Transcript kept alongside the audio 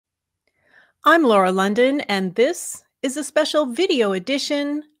I'm Laura London, and this is a special video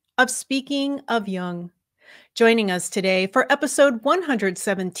edition of Speaking of Jung. Joining us today for episode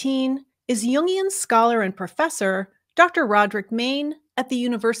 117 is Jungian scholar and professor Dr. Roderick Mayne at the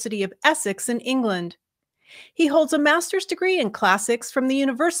University of Essex in England. He holds a master's degree in classics from the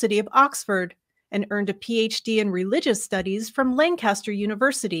University of Oxford and earned a Ph.D. in religious studies from Lancaster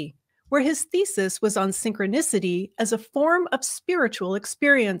University, where his thesis was on synchronicity as a form of spiritual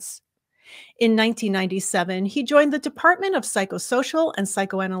experience. In 1997, he joined the Department of Psychosocial and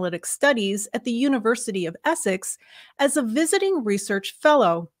Psychoanalytic Studies at the University of Essex as a visiting research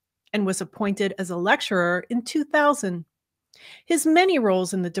fellow and was appointed as a lecturer in 2000. His many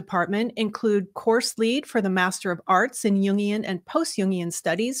roles in the department include course lead for the Master of Arts in Jungian and Post-Jungian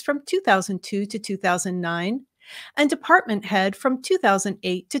Studies from 2002 to 2009, and department head from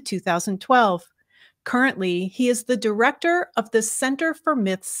 2008 to 2012. Currently, he is the director of the Center for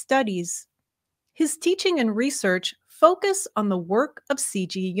Myth Studies. His teaching and research focus on the work of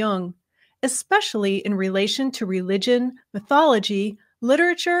C.G. Jung, especially in relation to religion, mythology,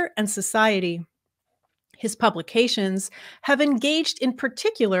 literature, and society. His publications have engaged in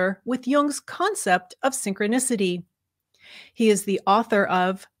particular with Jung's concept of synchronicity. He is the author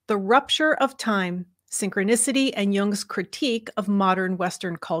of The Rupture of Time, Synchronicity and Jung's Critique of Modern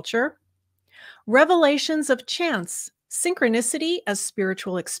Western Culture, Revelations of Chance, Synchronicity as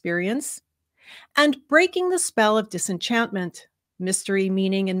Spiritual Experience, and Breaking the Spell of Disenchantment, Mystery,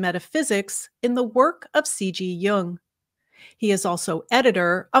 Meaning, and Metaphysics in the Work of C.G. Jung. He is also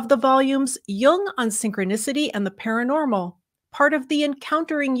editor of the volumes Jung on Synchronicity and the Paranormal, part of the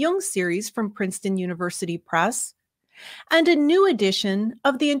Encountering Jung series from Princeton University Press, and a new edition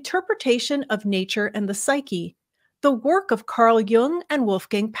of The Interpretation of Nature and the Psyche, the work of Carl Jung and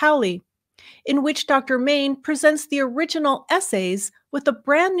Wolfgang Pauli, in which Dr. Mayne presents the original essays with a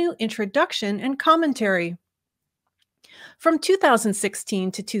brand new introduction and commentary. From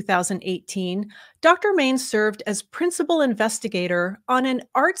 2016 to 2018, Dr. Mayne served as principal investigator on an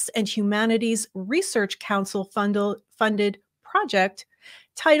Arts and Humanities Research Council funded project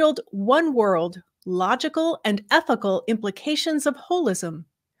titled One World: Logical and Ethical Implications of Holism,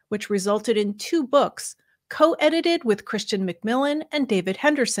 which resulted in 2 books co-edited with Christian Macmillan and David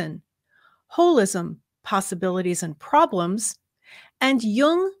Henderson: Holism, Possibilities and Problems, and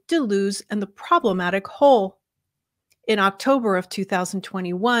Jung, Deleuze, and the Problematic Whole. In October of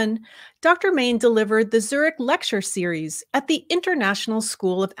 2021, Dr. Mayne delivered the Zurich Lecture Series at the International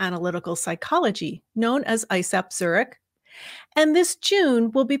School of Analytical Psychology, known as ISAP Zurich, and this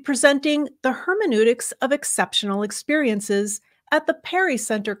June will be presenting The Hermeneutics of Exceptional Experiences at the Perry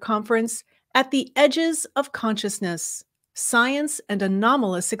Center Conference at the Edges of Consciousness, Science and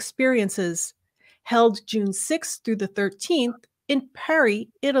Anomalous Experiences, held June 6th through the 13th in Perry,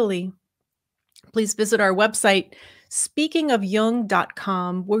 Italy. Please visit our website,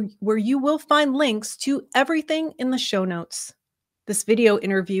 speakingofjung.com, where you will find links to everything in the show notes. This video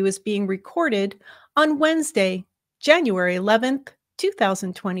interview is being recorded on Wednesday, January 11th,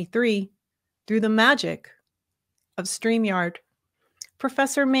 2023, through the magic of StreamYard.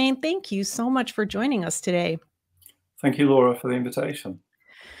 Professor Mayne, thank you so much for joining us today. Thank you, Laura, for the invitation.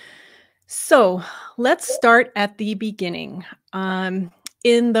 So let's start at the beginning.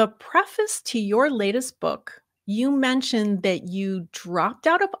 In the preface to your latest book, you mentioned that you dropped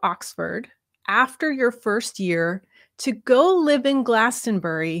out of Oxford after your first year to go live in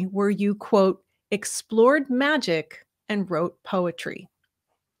Glastonbury, where you, quote, explored magic and wrote poetry.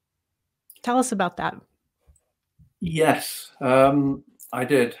 Tell us about that. Yes, I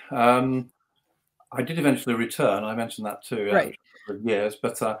did. I did eventually return. I mentioned that too. Right. For years,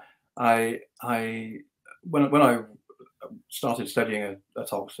 but when I started studying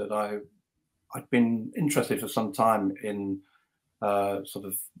at Oxford, I'd been interested for some time in sort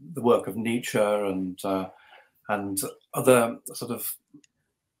of the work of Nietzsche and other sort of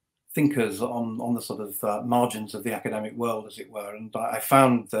thinkers on the sort of margins of the academic world, as it were. And I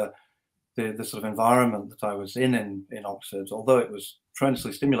found the sort of environment that I was in Oxford, although it was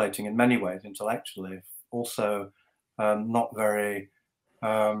tremendously stimulating in many ways intellectually, also not really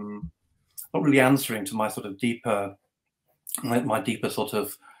answering to my sort of deeper sort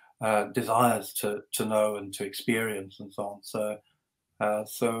of desires to know and to experience and so on.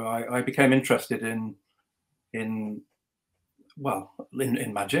 So I became interested in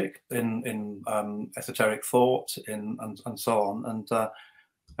magic, in esoteric thought, and so on,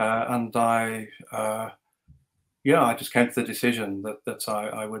 and I just came to the decision that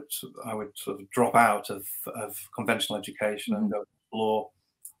I would sort of drop out of conventional education and go explore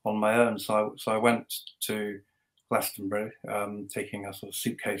on my own. So I went to Glastonbury, taking a sort of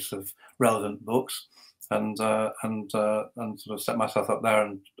suitcase of relevant books, and sort of set myself up there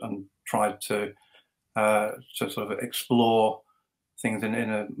and tried to sort of explore things in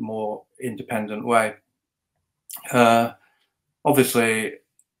a more independent way. Obviously,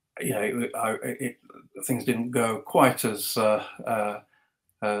 you know, things didn't go quite as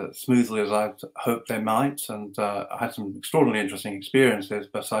smoothly as I'd hoped they might, and I had some extraordinarily interesting experiences,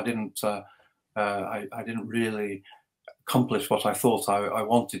 but I didn't really accomplish what I thought I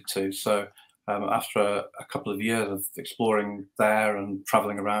wanted to. So after a couple of years of exploring there and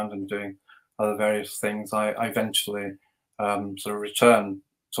traveling around and doing other various things, I eventually sort of returned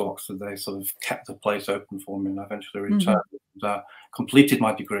to Oxford. They sort of kept the place open for me, and I eventually returned and completed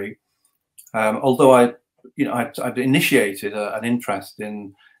my degree. Although I'd initiated an interest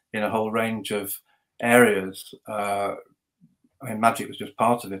in a whole range of areas. I mean, magic was just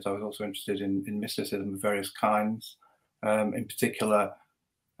part of it. I was also interested in mysticism of various kinds, in particular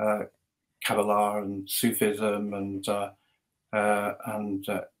Kabbalah and Sufism, and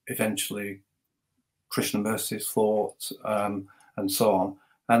eventually Krishnamurti's thought, and so on.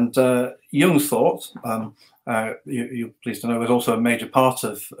 And Jung's thought, you're pleased to know, was also a major part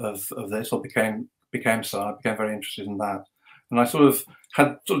of this, or became so. I became very interested in that, and I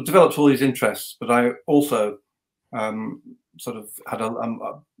had developed all these interests, but I also sort of had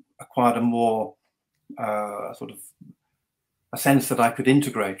acquired a more sort of a sense that I could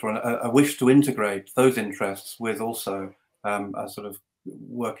integrate, or a wish to integrate those interests with also a sort of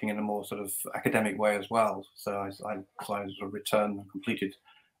working in a more sort of academic way as well. So I sort of returned and completed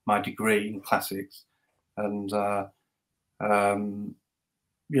my degree in classics, and sort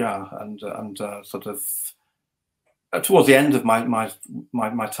of towards the end of my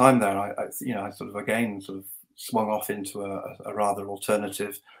time there, I sort of again sort of swung off into a rather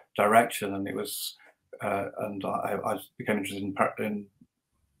alternative direction, and it was and I became interested in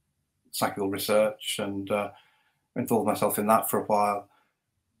psychical research, and involved myself in that for a while,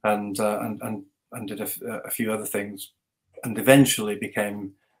 and did a few other things, and eventually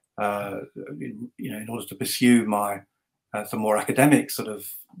became in order to pursue my some more academic sort of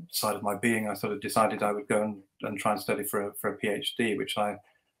side of my being, I sort of decided I would go and try and study for a PhD, which I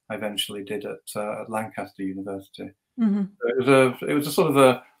eventually did at Lancaster University. Mm-hmm. So it was a sort of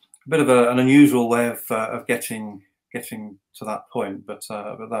a bit of an unusual way of getting to that point, but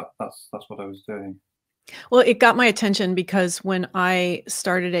that's what I was doing. Well, it got my attention because when I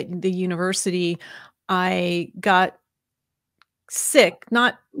started at the university, I got sick,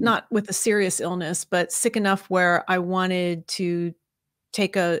 not with a serious illness, but sick enough where I wanted to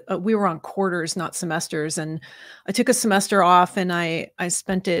take we were on quarters, not semesters. And I took a semester off, and I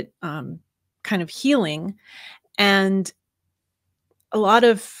spent it kind of healing, and a lot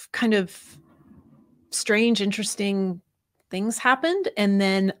of kind of strange, interesting things happened. And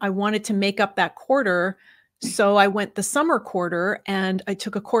then I wanted to make up that quarter. So I went the summer quarter and I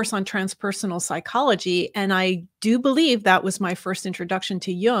took a course on transpersonal psychology. And I do believe that was my first introduction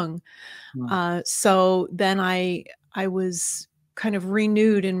to Jung. So then I was kind of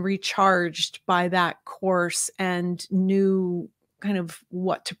renewed and recharged by that course, and knew kind of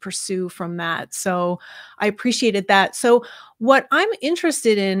what to pursue from that. So I appreciated that. So what I'm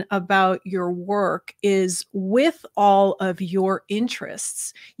interested in about your work is, with all of your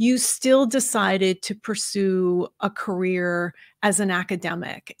interests, you still decided to pursue a career as an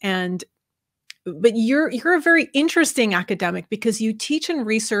academic. But you're a very interesting academic, because you teach and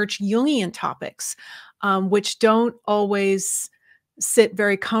research Jungian topics, which don't always sit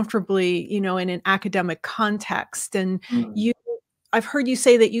very comfortably, in an academic context. And I've heard you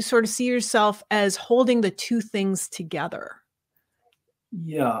say that you sort of see yourself as holding the two things together.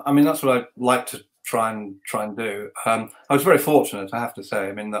 Yeah, I mean, that's what I'd like to try and do. I was very fortunate, I have to say.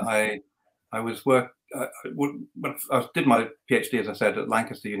 I mean, that I did my PhD, as I said, at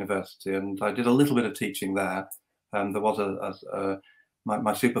Lancaster University, and I did a little bit of teaching there. There was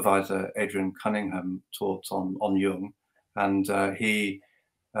my supervisor, Adrian Cunningham, taught on Jung, and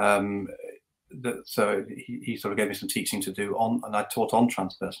so he sort of gave me some teaching to do and I taught on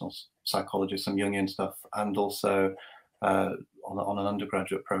transpersonal psychology, some Jungian stuff, and also on an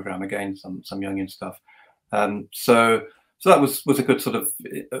undergraduate program, again, some Jungian stuff. So that was a good sort of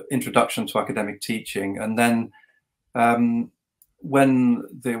introduction to academic teaching. And then when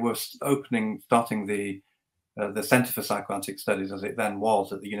they were starting the Centre for Psychoanalytic Studies, as it then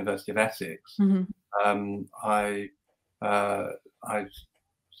was, at the University of Essex, I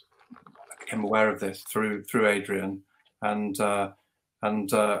became aware of this through Adrian, and I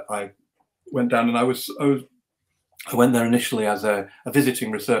went down, and I was I went there initially as a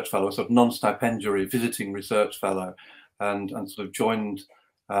visiting research fellow, a sort of non-stipendiary visiting research fellow, and sort of joined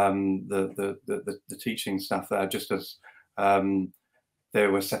the teaching staff there just as they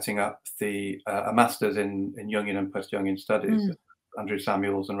were setting up a master's in Jungian and Post-Jungian Studies. Andrew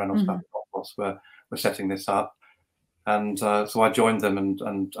Samuels and Reynolds Papadopoulos were setting this up, and so I joined them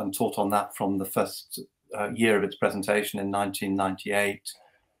and taught on that from the first year of its presentation in 1998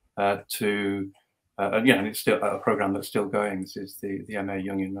 to it's still a program that's still going. This is the MA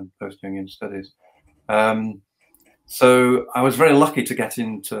Jungian and Post-Jungian Studies. So I was very lucky to get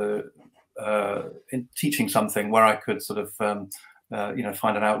into in teaching something where I could sort of find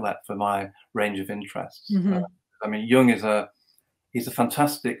an outlet for my range of interests. I mean, Jung he's a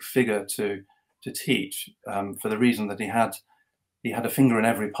fantastic figure to teach for the reason that he had a finger in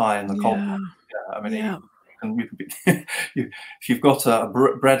every pie in the cauldron. I mean, you can be if you've got a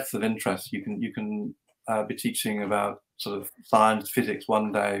breadth of interest, you can be teaching about sort of science, physics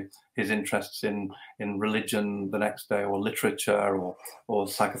one day, his interests in religion the next day, or literature, or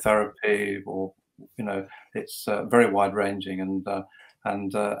psychotherapy, or it's very wide ranging, and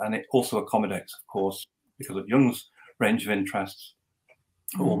it also accommodates, of course, because of Jung's range of interests,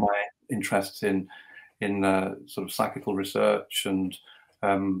 all my interests in sort of psychical research and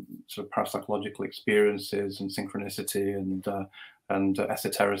sort of parapsychological experiences and synchronicity and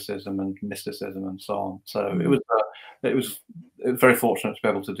esotericism and mysticism and so on. So it was very fortunate to be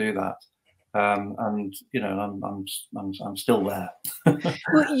able to do that, and I'm still there.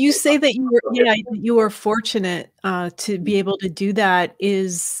 Well, you say that you were fortunate to be able to do that.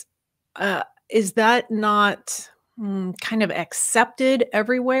 Is that not kind of accepted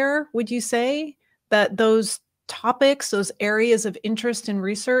everywhere? Would you say that those topics, those areas of interest in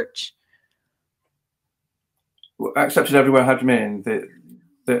research? Accepted everywhere? How do you mean?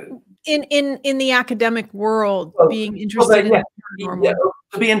 In the academic world, being interested in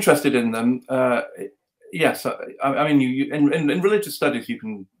to be interested in them. Yes, I mean, in religious studies, you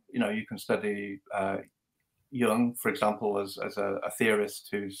can study Jung, for example, as a theorist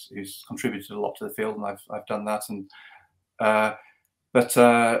who's contributed a lot to the field, and I've done that. And but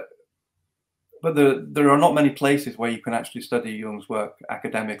there are not many places where you can actually study Jung's work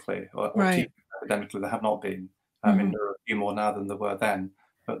academically or teach academically. There have not been. I mean, there are a few more now than there were then,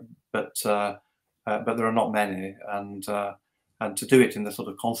 but there are not many. And to do it in the sort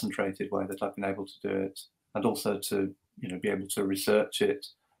of concentrated way that I've been able to do it, and also to be able to research it,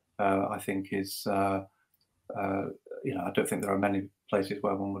 I think is I don't think there are many places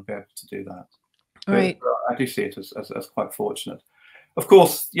where one would be able to do that. Right. But I do see it as quite fortunate. Of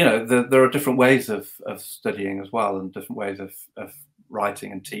course, there are different ways of studying as well, and different ways of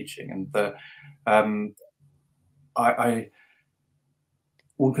writing and teaching, and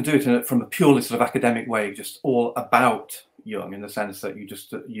one can do it from a purely sort of academic way, just all about Jung, in the sense that you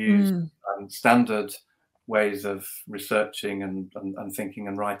just use standard ways of researching and thinking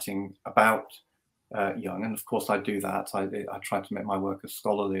and writing about Jung. And of course, I do that. I try to make my work as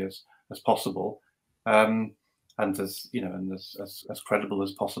scholarly as possible, and as as credible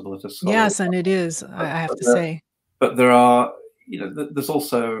as possible as a scholar. Yes, and it is. I have to say. But there are, there's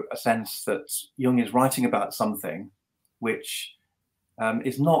also a sense that Jung is writing about something which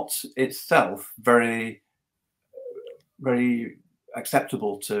is not itself very, very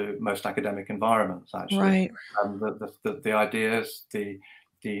acceptable to most academic environments, actually. Right. The ideas, the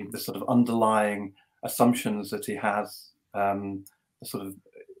sort of underlying assumptions that he has, the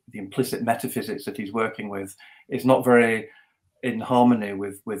implicit metaphysics that he's working with, is not very in harmony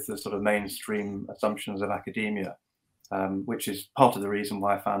with the sort of mainstream assumptions of academia, which is part of the reason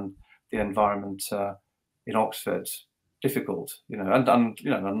why I found the environment in Oxford difficult. And I'm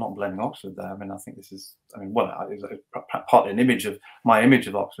not blaming Oxford there. I mean, I think this is, it's partly an image of my image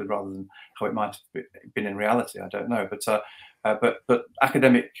of Oxford rather than how it might have been in reality. I don't know, but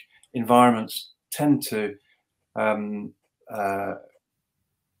academic environments tend to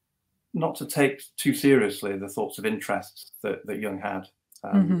not to take too seriously the thoughts of interests that Jung had.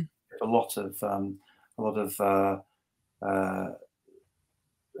 A lot of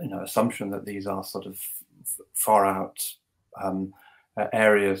assumption that these are sort of far out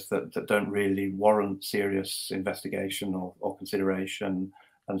areas that don't really warrant serious investigation or consideration,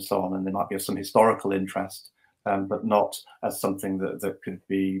 and so on. And they might be of some historical interest, but not as something that could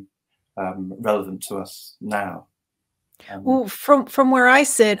be relevant to us now. Well, from where I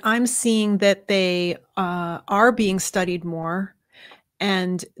sit, I'm seeing that they are being studied more,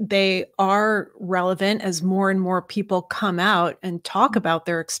 and they are relevant as more and more people come out and talk about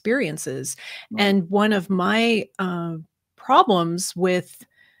their experiences. And one of my problems with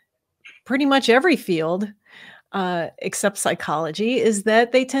pretty much every field accept psychology is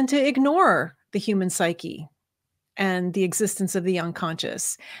that they tend to ignore the human psyche and the existence of the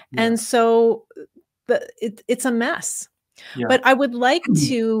unconscious. Yeah. And so it's a mess. Yeah. But I would like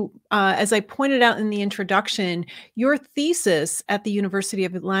to, as I pointed out in the introduction, your thesis at the University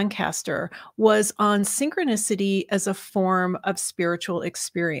of Lancaster was on synchronicity as a form of spiritual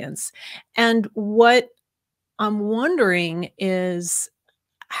experience. And what I'm wondering is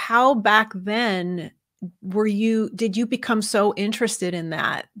how back then did you become so interested in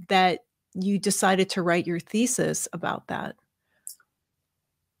that you decided to write your thesis about that?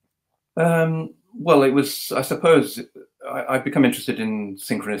 Well, it was, I suppose, I've become interested in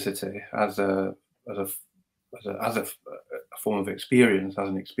synchronicity as a form of experience, as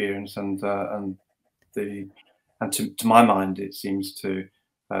an experience, and to my mind, it seems to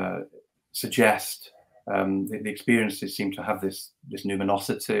suggest the experiences seem to have this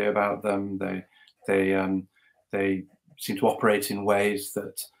numinosity about them. They seem to operate in ways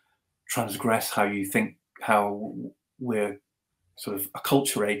that transgress how you think, how we're sort of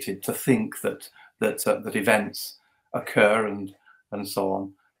acculturated to think that events occur and so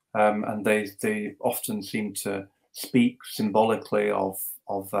on, and they often seem to speak symbolically of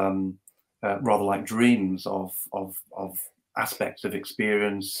rather like dreams of aspects of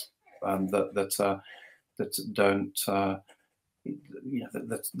experience that don't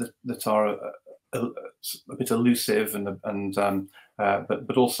that are a bit elusive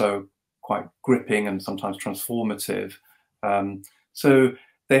but also quite gripping and sometimes transformative. So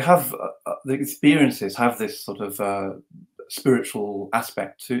they have the experiences have this sort of spiritual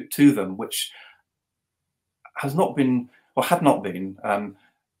aspect to them, which has not been or had not been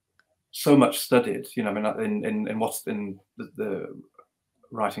so much studied. You know, I mean, in what's in the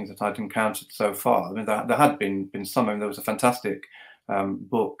writings that I'd encountered so far. I mean, there had been some. I mean, there was a fantastic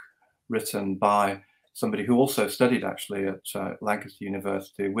book written by somebody who also studied actually at Lancaster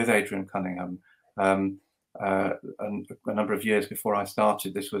University with Adrian Cunningham. And a number of years before I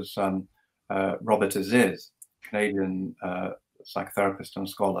started, this was Robert Aziz, Canadian psychotherapist and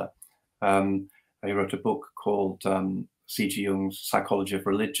scholar. He wrote a book called C.G. Jung's Psychology of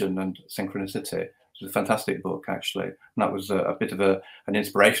Religion and Synchronicity. It was a fantastic book, actually, and that was a bit of an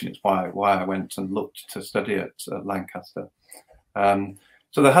inspiration. It's why I went and looked to study at Lancaster.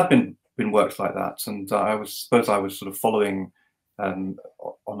 So there had been works like that, and I suppose I was sort of following on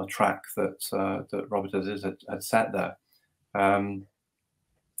a track that Robert Aziz had set there.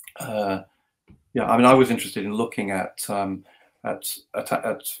 Yeah, I mean, I was interested in looking at I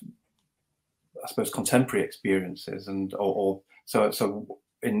suppose contemporary experiences, and so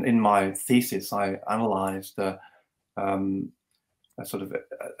in my thesis I analysed a sort of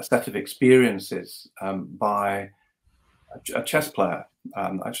a set of experiences by a chess player,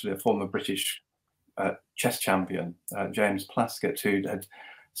 actually a former British chess champion, James Plaskett, who had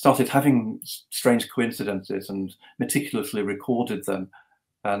started having strange coincidences and meticulously recorded them,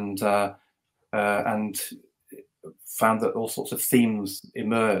 and found that all sorts of themes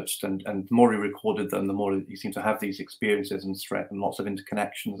emerged, and the more he recorded them, the more he seemed to have these experiences and lots of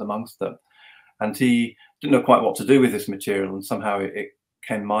interconnections amongst them. And he didn't know quite what to do with this material, and somehow it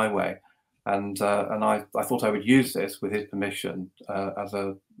came my way. And I thought I would use this, with his permission, as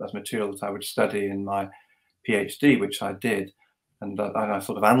material that I would study in my Ph.D, which I did, and I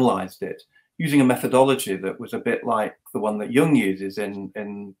sort of analysed it using a methodology that was a bit like the one that Jung uses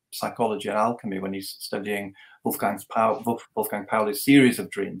in Psychology and Alchemy when he's studying Wolfgang Pauli's series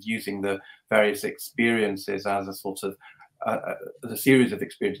of dreams, using the various experiences as a sort of a series of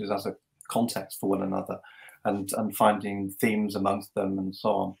experiences as a context for one another, and finding themes amongst them and so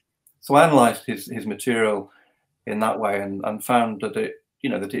on. So I analysed his material in that way, and found that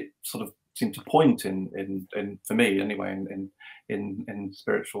it sort of seemed to point in for me anyway in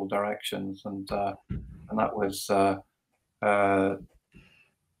spiritual directions, and that was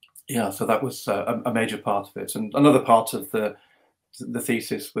yeah, so that was a major part of it. And another part of the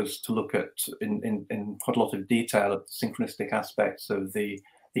thesis was to look at in quite a lot of detail at the synchronistic aspects of the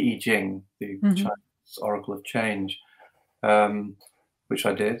I Ching, the Chinese Oracle of Change, which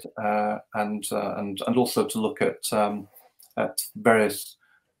I did, and also to look at various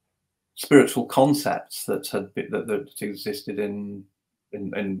spiritual concepts that existed in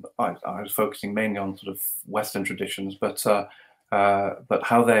I was focusing mainly on sort of Western traditions, but how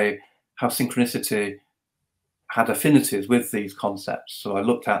synchronicity had affinities with these concepts. So I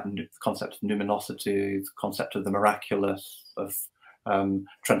looked at the concept of numinosity, the concept of the miraculous, of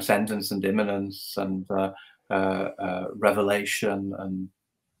transcendence and immanence, and revelation and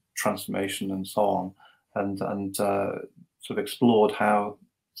transformation and so on, and sort of explored how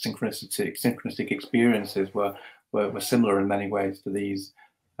synchronistic experiences were similar in many ways to these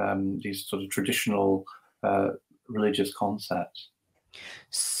sort of traditional religious concepts.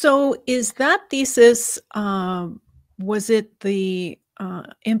 So is that thesis, was it the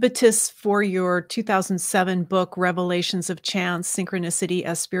impetus for your 2007 book, Revelations of Chance, Synchronicity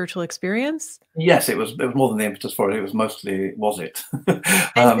as Spiritual Experience? Yes, it was more than the impetus for it. It was mostly, was it?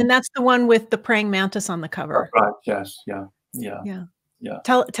 And that's the one with the praying mantis on the That's cover. right. Yes. Yeah. Yeah. Yeah. Yeah.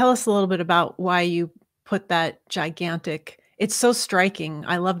 Tell us a little bit about why you put that gigantic, it's so striking.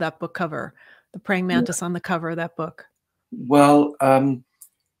 I love that book cover, the praying Yeah. mantis on the cover of that book. Well,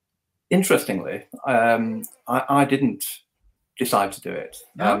 interestingly, I didn't decide to do it.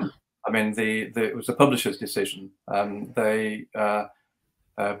 Ah, I mean, it was the publisher's decision. They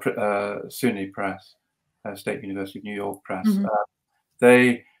SUNY Press, State University of New York Press. mhm.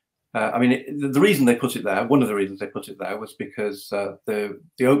 They, I mean, the reason they put it there, one of the reasons they put it there, was because the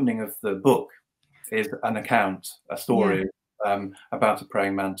opening of the book is an account, a story about a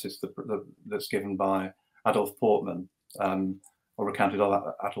praying mantis that's given by Adolf Portman, or recounted by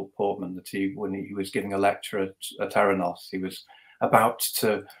Adolf Portman, that when he was giving a lecture at Theranos, he was about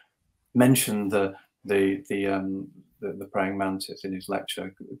to mention the praying mantis in his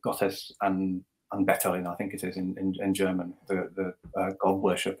lecture, Gottes Anbeterin, I think it is in German, the god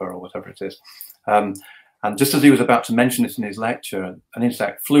worshipper or whatever it is. And just as he was about to mention it in his lecture, an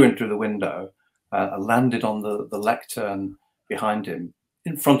insect flew in through the window, landed on the lectern behind him,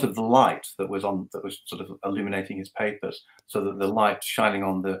 in front of the light that was sort of illuminating his papers, so that the light shining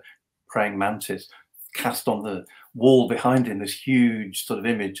on the praying mantis cast on the wall behind him this huge sort of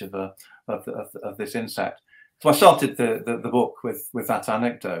image of this insect. So I started the book with that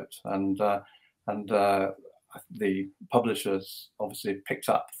anecdote, and the publishers obviously picked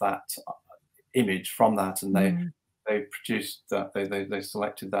up that image from that, and they produced that. They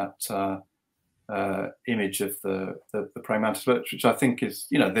selected that image of the praying mantis, which I think is,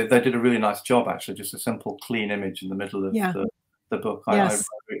 they did a really nice job, actually. Just a simple, clean image in the middle of the book. Yes.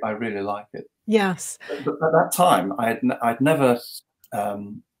 I really like it. Yes. But at that time, I'd never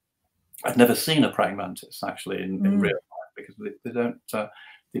seen a praying mantis actually in real life, because they don't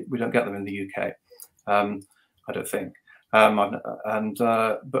we don't get them in the UK. I don't think. But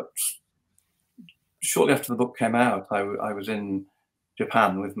shortly after the book came out, I was in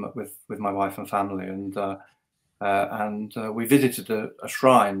Japan with my wife and family, and we visited a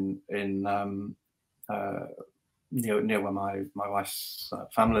shrine in near where my wife's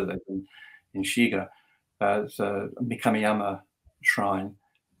family lived, in Shiga. It's a Mikamiyama shrine,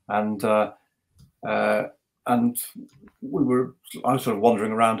 and I was sort of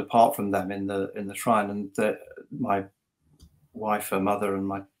wandering around apart from them in the shrine, and my wife, her mother, and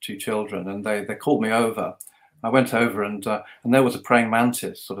my two children, and they called me over. I went over, and there was a praying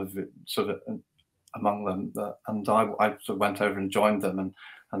mantis sort of among them, and I sort of went over and joined them,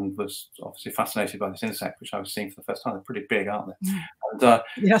 and was obviously fascinated by this insect, which I was seeing for the first time. They're pretty big, aren't they? And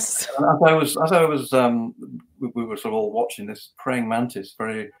Yes. as I was we were sort of all watching, this praying mantis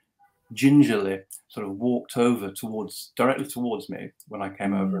very gingerly sort of walked over directly towards me when I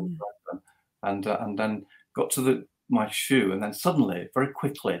came over and joined them, and then got to my shoe, and then suddenly, very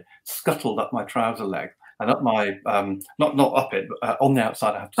quickly, scuttled up my trouser leg and up my not up it, but on the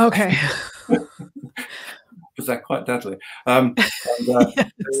outside. I have to Okay. because they're quite deadly.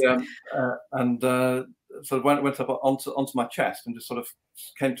 So went up onto my chest and just sort of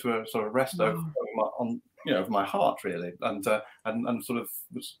came to a sort of rest over my heart, really, and sort of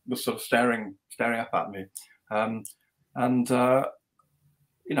was sort of staring up at me, so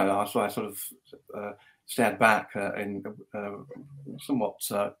I sort of stared back in somewhat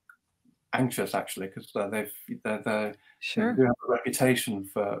anxious, actually, because they Sure. do have a reputation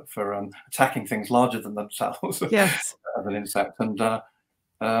for attacking things larger than themselves. Yes. As an insect, anyway,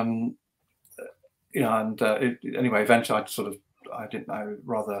 eventually I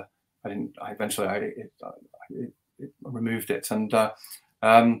eventually removed it, and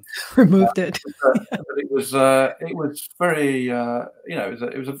Removed it. but it was very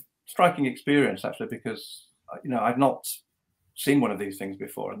it was a striking experience, actually, because I'd not seen one of these things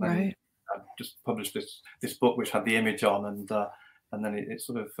before, and then Right. I just published this book which had the image on, and then it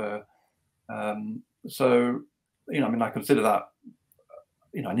sort of so I mean, I consider that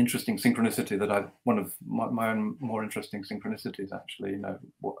an interesting synchronicity, that one of my own more interesting synchronicities, actually.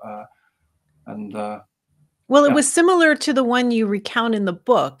 Well, it was similar to the one you recount in the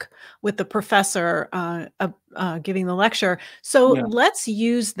book with the professor giving the lecture. So let's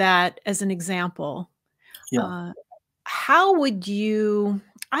use that as an example. Yeah. How would you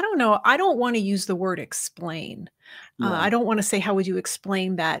I don't know. I don't want to use the word explain. Yeah. I don't want to say, how would you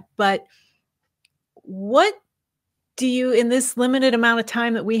explain that? But what do you, in this limited amount of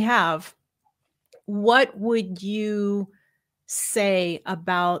time that we have, what would you say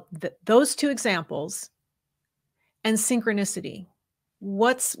about those two examples and synchronicity?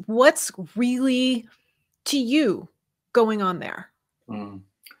 What's really, to you, going on there? Mm.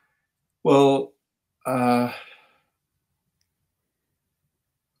 Well, I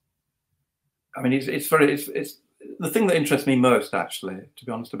mean, it's the thing that interests me most, actually, to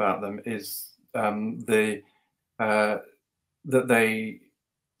be honest about them, is that they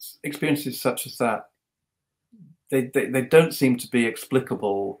experiences such as that they don't seem to be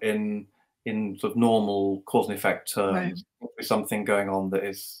explicable in sort of normal cause and effect terms. Right. There's something going on that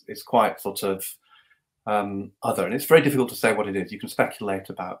is quite sort of other, and it's very difficult to say what it is. You can speculate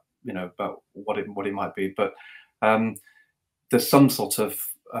about about what it might be, but there's some sort of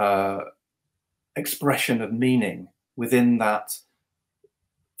expression of meaning within that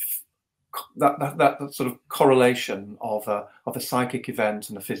sort of correlation of a psychic event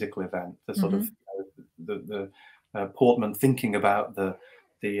and a physical event. The sort of the Portman thinking about the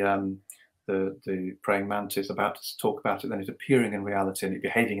praying mantis, about to talk about it, then it appearing in reality and it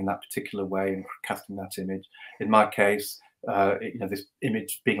behaving in that particular way and casting that image. In my case, this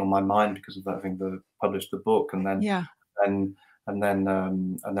image being on my mind because of having published the book, and then Yeah. and then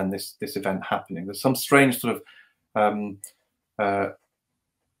this event happening. There's some strange sort of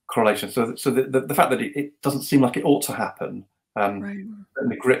correlation. So the fact that it doesn't seem like it ought to happen, Right.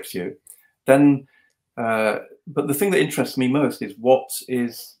 certainly grips you. Then, but the thing that interests me most is what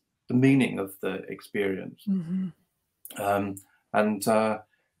is the meaning of the experience, and and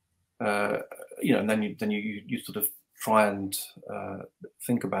then you sort of try and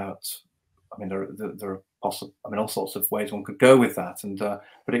think about. I mean, there are possible. I mean, all sorts of ways one could go with that, and but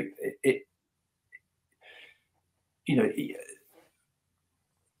it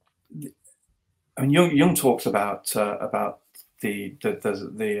I mean, Jung talks about the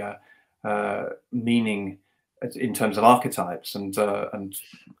meaning in terms of archetypes and the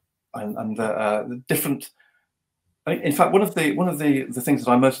different. In fact, one of the things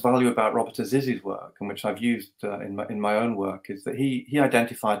that I most value about Robert Aziz's work, and which I've used in my own work, is that he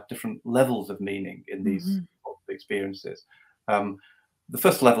identified different levels of meaning in these experiences. The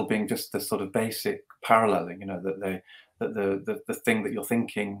first level being just the sort of basic paralleling, that the thing that you're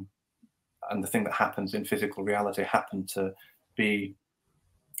thinking and the thing that happens in physical reality happen to mean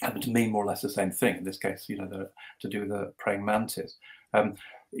more or less the same thing. In this case, to do with the praying mantis.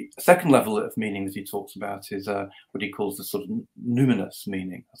 Second level of meaning that he talks about is what he calls the sort of numinous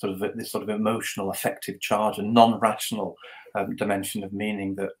meaning, sort of this sort of emotional, affective charge, and non-rational dimension of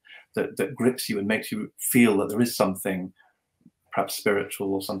meaning that grips you and makes you feel that there is something perhaps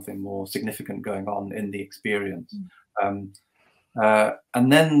spiritual or something more significant going on in the experience. And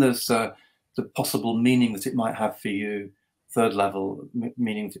then there's the possible meaning that it might have for you, third level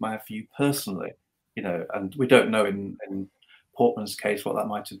meaning that it might have for you personally, and we don't know in Portman's case what that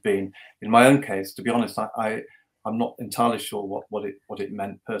might have been. In my own case, to be honest, I'm not entirely sure what it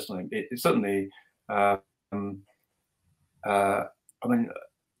meant personally. It certainly, I mean,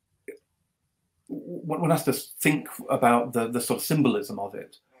 one has to think about the sort of symbolism of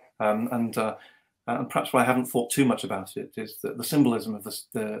it, and perhaps why I haven't thought too much about it is that the symbolism of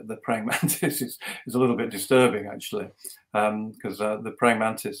the praying mantis is a little bit disturbing, actually, because the praying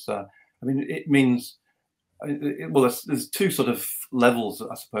mantis, I mean, it means. Well, there's two sort of levels,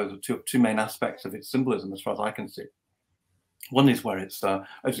 I suppose, two main aspects of its symbolism, as far as I can see. One is where it's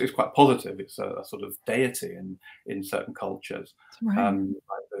quite positive. It's a sort of deity in certain cultures, Right.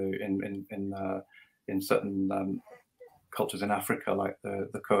 in certain cultures in Africa, like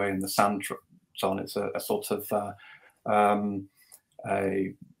the Koe and the San, so on. It's a sort of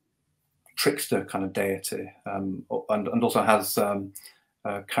a trickster kind of deity, and also has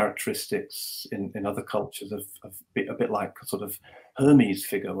characteristics in other cultures of a bit like a sort of Hermes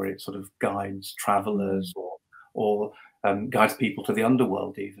figure, where it sort of guides travelers or guides people to the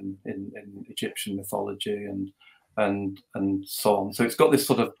underworld, even in Egyptian mythology and so on. So it's got this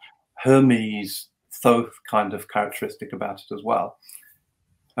sort of Hermes Thoth kind of characteristic about it as well.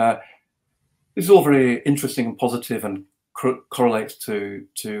 This is all very interesting and positive, and correlates to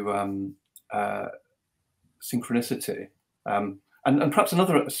synchronicity. And perhaps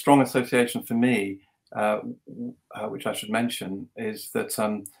another strong association for me, which I should mention, is that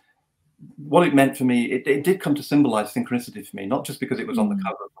what it meant for me, it did come to symbolize synchronicity for me, not just because it was on the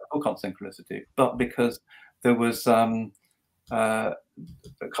cover of my book on synchronicity, but because there was a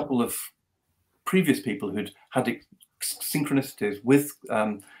couple of previous people who'd had synchronicities with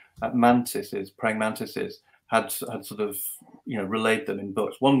mantises, praying mantises, had sort of, you know, relayed them in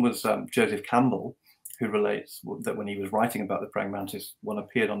books. One was Joseph Campbell, who relates that when he was writing about the praying mantis, one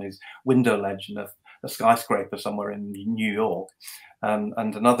appeared on his window ledge in a skyscraper somewhere in New York. And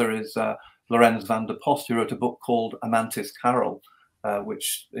another is Lorenz van der Post, who wrote a book called A Mantis Carol, in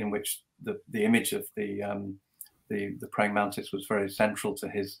which the image of the praying mantis was very central to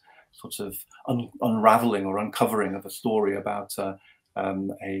his sort of unraveling or uncovering of a story about a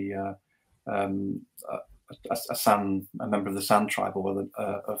member of the Sand tribe, or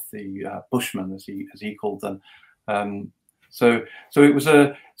of the Bushmen, as he called them. So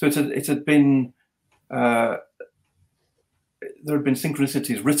it had been there had been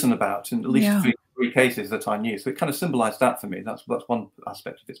synchronicities written about in at least three cases that I knew. So it kind of symbolized that for me. That's one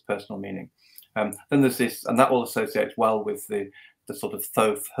aspect of its personal meaning. Then there's this, and that all associates well with the sort of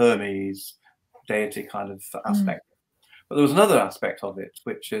Thoth Hermes deity kind of aspect. But there was another aspect of it,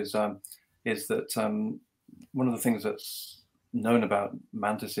 which is that one of the things that's known about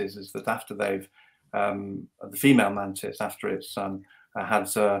mantises is that after they've the female mantis, after it's had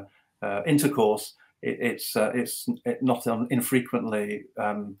intercourse, it not infrequently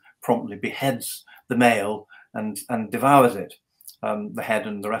promptly beheads the male and devours it, the head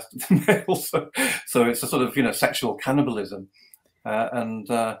and the rest of the male. So it's a sort of, you know, sexual cannibalism, and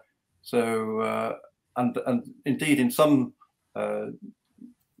indeed in some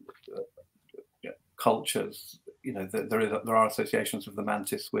cultures, you know, there are associations of the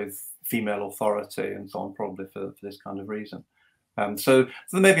mantis with female authority and so on, probably for this kind of reason. So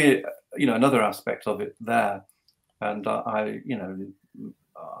there may be, you know, another aspect of it there, and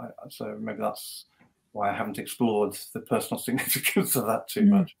so maybe that's why I haven't explored the personal significance of that too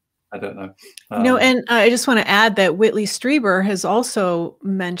much. I don't know. No, and I just want to add that Whitley Strieber has also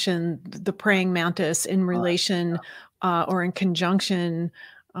mentioned the praying mantis in relation or in conjunction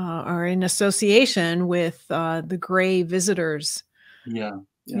or in association with the gray visitors. Yeah.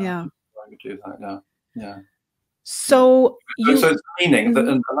 I could do that. Yeah. So so it's meaning,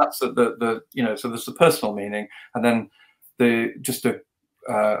 and that's the you know, so there's the personal meaning, and then just to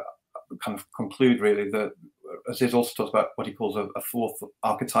kind of conclude really, that Aziz also talks about what he calls a fourth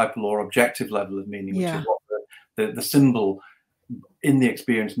archetypal or objective level of meaning, which is what the symbol in the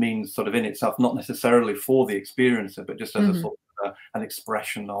experience means, sort of in itself, not necessarily for the experiencer, but just as a sort of an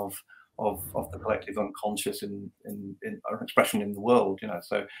expression of the collective unconscious in an expression in the world, you know.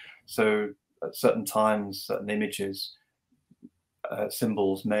 So at certain times, certain images,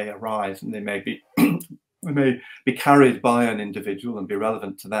 symbols may arise, and they may be carried by an individual and be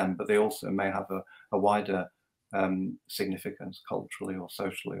relevant to them, but they also may have a wider significance culturally or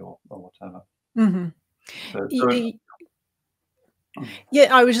socially or whatever.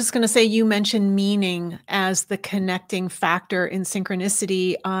 Yeah, I was just going to say, you mentioned meaning as the connecting factor in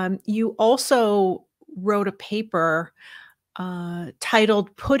synchronicity. You also wrote a paper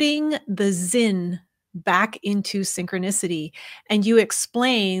titled "Putting the Zin Back into Synchronicity," and you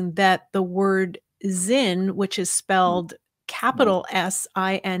explain that the word Zin, which is spelled capital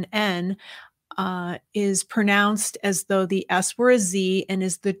S-I-N-N, is pronounced as though the S were a Z and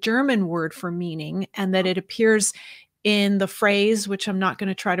is the German word for meaning, and that it appears in the phrase, which I'm not going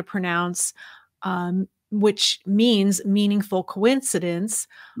to try to pronounce, which means meaningful coincidence,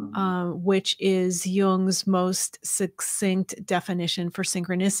 which is Jung's most succinct definition for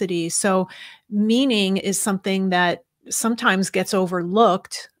synchronicity. So meaning is something that sometimes gets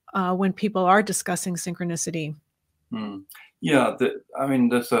overlooked when people are discussing synchronicity. Yeah, I mean,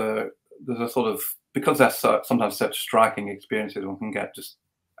 there's a sort of, because that's sometimes such striking experiences, one can get just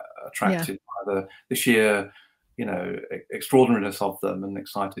attracted by the sheer, you know, extraordinariness of them and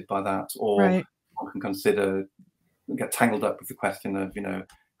excited by that, or one can get tangled up with the question of, you know,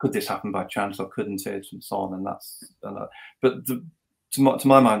 could this happen by chance or couldn't it, and so on. But to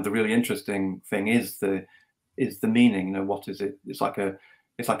my mind, the really interesting thing is the meaning. You know, what is it? It's like a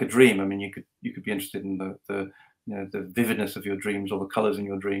dream. I mean, you could be interested in the you know, the vividness of your dreams or the colors in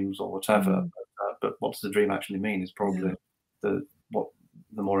your dreams or whatever. But what does the dream actually mean is probably the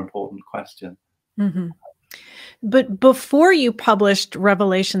more important question. But before you published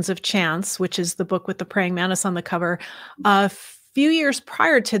Revelations of Chance, which is the book with the praying mantis on the cover, a few years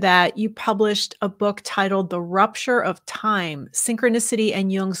prior to that, you published a book titled The Rupture of Time: Synchronicity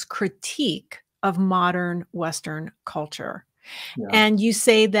and Jung's Critique of Modern Western Culture. And you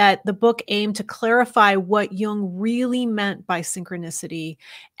say that the book aimed to clarify what Jung really meant by synchronicity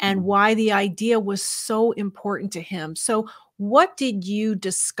and why the idea was so important to him. So what did you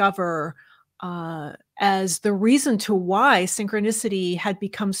discover as the reason to why synchronicity had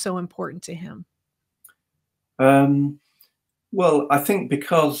become so important to him? Well, I think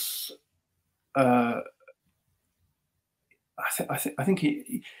because I think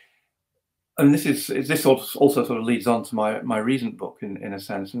he, and this also sort of leads on to my recent book in a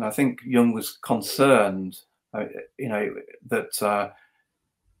sense, and I think Jung was concerned, that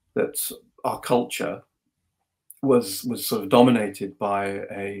that our culture was sort of dominated by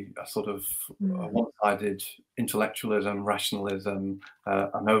a sort of one-sided intellectualism, rationalism,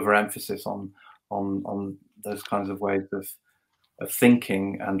 an overemphasis on those kinds of ways of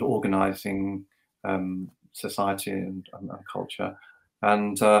thinking and organizing society and culture,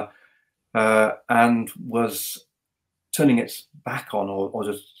 and was turning its back on, or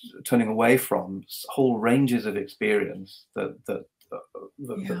just turning away from whole ranges of experience that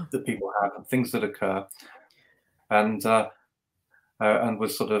people have and things that occur, and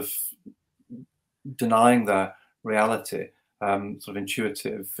was sort of denying their reality, sort of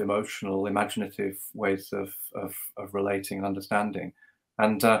intuitive, emotional, imaginative ways of relating and understanding,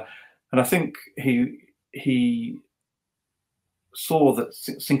 and I think he saw that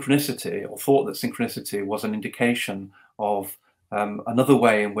synchronicity, or thought that synchronicity was an indication of another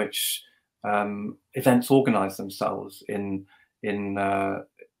way in which events organize themselves in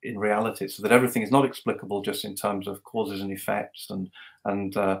reality, so that everything is not explicable just in terms of causes and effects and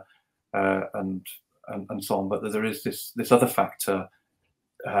so on, but that there is this other factor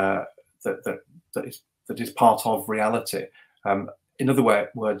that is part of reality. In other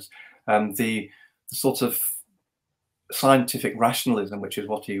words, the sort of scientific rationalism, which is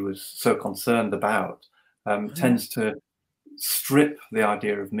what he was so concerned about, tends to strip the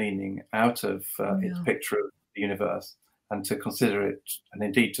idea of meaning out of its picture of the universe, and to consider it, and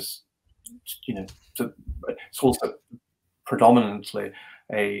indeed it's also predominantly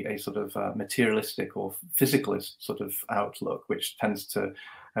a sort of materialistic or physicalist sort of outlook, which tends to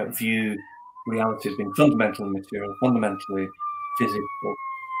view reality as being fundamentally material, fundamentally physical,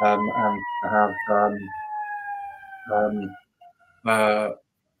 and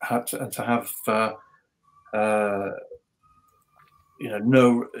to have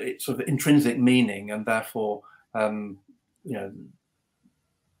no sort of intrinsic meaning, and therefore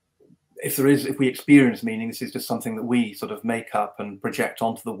if we experience meaning, this is just something that we sort of make up and project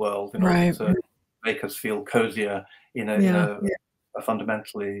onto the world in order to make us feel cozier in a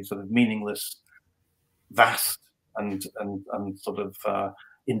fundamentally sort of meaningless, vast and sort of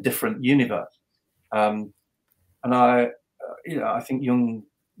indifferent universe. And I think Jung's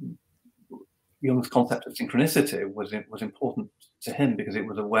concept of synchronicity was important to him, because it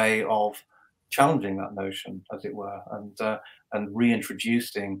was a way of challenging that notion, as it were, and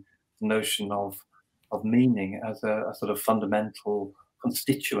reintroducing the notion of meaning as a sort of fundamental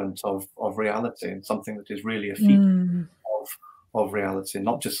constituent of reality, and something that is really a feature of reality,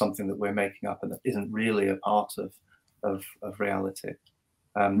 not just something that we're making up and that isn't really a part of reality.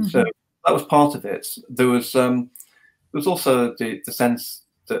 So that was part of it. There was also the sense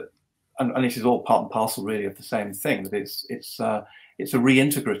that, and this is all part and parcel really of the same thing, that it's a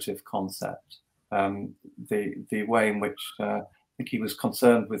reintegrative concept. The way in which I think he was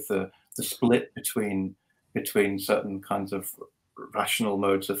concerned with the split between certain kinds of rational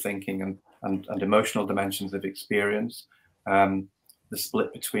modes of thinking and emotional dimensions of experience, the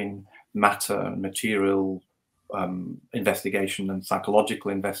split between matter and material investigation and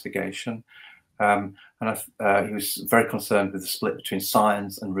psychological investigation. And he was very concerned with the split between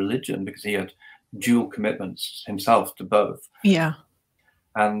science and religion, because he had dual commitments himself to both. Yeah.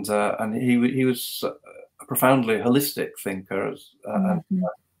 And he was a profoundly holistic thinker,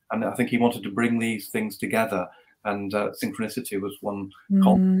 and I think he wanted to bring these things together, and synchronicity was one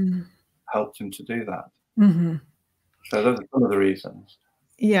concept that helped him to do that. So those are some of the reasons.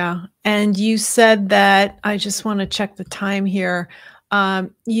 Yeah. And you said that, I just want to check the time here. I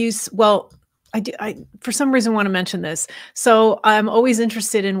for some reason want to mention this. So I'm always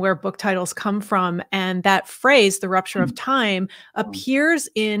interested in where book titles come from. And that phrase, the rupture of time, appears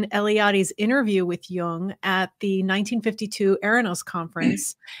in Eliade's interview with Jung at the 1952 Eranos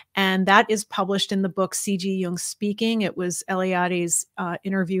conference. And that is published in the book C.G. Jung Speaking. It was Eliade's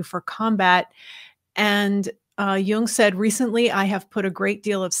interview for Combat. And Jung said, recently, I have put a great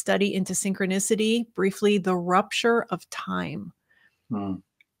deal of study into synchronicity, briefly, the rupture of time.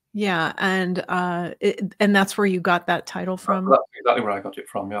 Yeah, and that's where you got that title from? That's exactly where I got it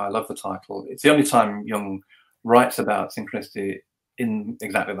from. Yeah, I love the title. It's the only time Jung writes about synchronicity in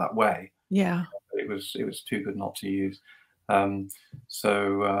exactly that way. Yeah. It was too good not to use. And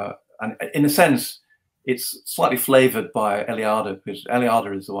in a sense, it's slightly flavored by Eliade, because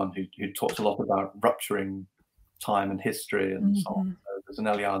Eliade is the one who talks a lot about rupturing time and history and so on. So there's an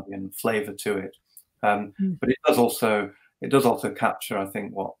Eliadean flavor to it. But it does also capture, I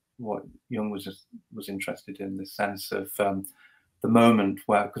think, what Jung was interested in, this sense of the moment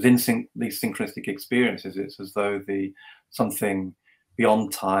where, because in these synchronistic experiences, it's as though something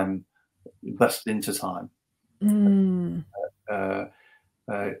beyond time burst into time. I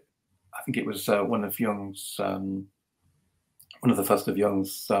think it was one of the first of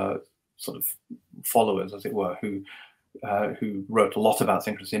Jung's sort of followers, as it were, who wrote a lot about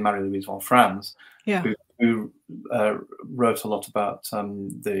synchronicity, Marie-Louise von Franz, who wrote a lot about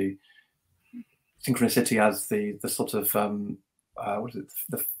the synchronicity as the sort of what is it,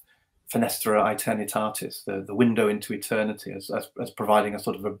 the fenestra aeternitatis, the window into eternity, as providing a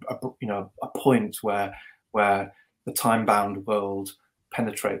sort of a point where the time-bound world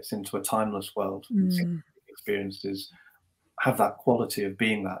penetrates into a timeless world. Experiences have that quality of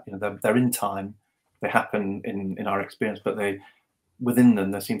being that. They're in time, they happen in our experience, but within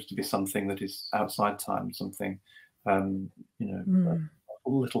them there seems to be something that is outside time, something a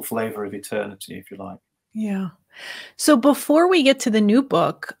little flavor of eternity, if you like. Yeah. So before we get to the new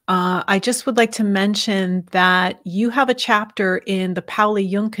book, I just would like to mention that you have a chapter in the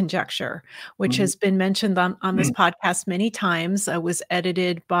Pauli-Jung conjecture, which has been mentioned on this podcast many times. It was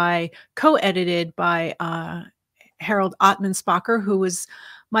co-edited by Harold Ottman-Spacher, who was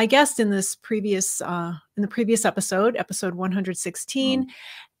my guest in the previous episode 116.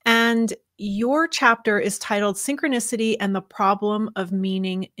 And your chapter is titled Synchronicity and the Problem of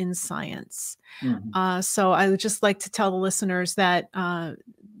Meaning in Science. So I would just like to tell the listeners that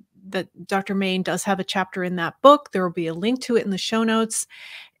Dr. Main does have a chapter in that book. There will be a link to it in the show notes.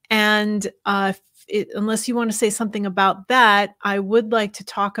 And unless you want to say something about that, I would like to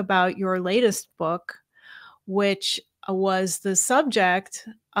talk about your latest book, which was the subject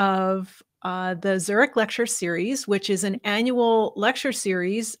of the Zurich Lecture Series, which is an annual lecture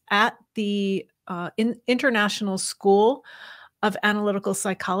series at the International School of Analytical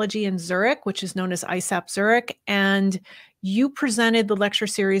Psychology in Zurich, which is known as ISAP Zurich. And you presented the lecture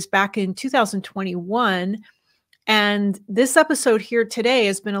series back in 2021. And this episode here today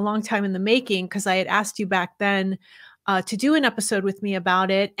has been a long time in the making, because I had asked you back then to do an episode with me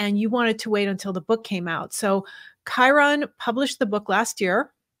about it, and you wanted to wait until the book came out. So Chiron published the book last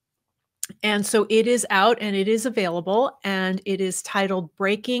year. And so it is out and it is available, and it is titled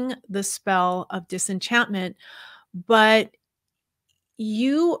Breaking the Spell of Disenchantment. But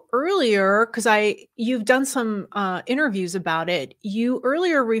you earlier, because you've done some interviews about it, you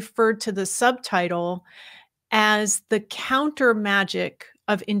earlier referred to the subtitle as the counter magic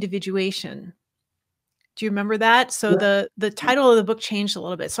of individuation. Do you remember that? So the title of the book changed a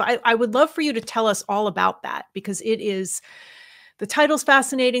little bit. So I would love for you to tell us all about that, because the title's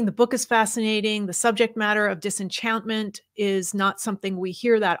fascinating, the book is fascinating, the subject matter of disenchantment is not something we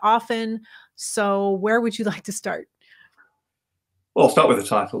hear that often. So where would you like to start? Well, I'll start with the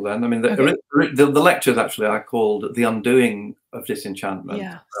title then. I mean, the lectures actually I called The Undoing of Disenchantment.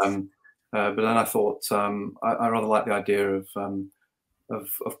 Yes. But then I thought I rather like the idea of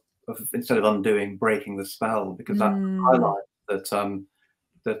instead of undoing, breaking the spell, because that highlights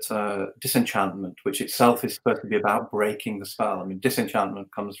that disenchantment, which itself is supposed to be about breaking the spell. I mean,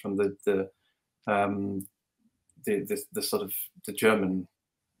 disenchantment comes from the sort of the German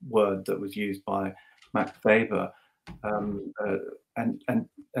word that was used by Max Weber, and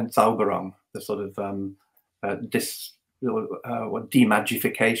Zauberung, the sort of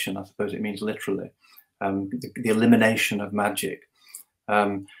demagification, I suppose it means literally, the elimination of magic.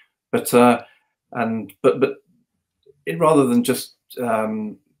 But it, rather than just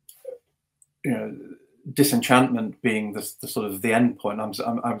disenchantment being the sort of the end point,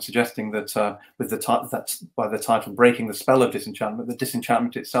 I'm suggesting that that's by the title "Breaking the Spell of Disenchantment," the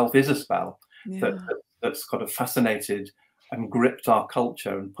disenchantment itself is a spell that's kind of fascinated and gripped our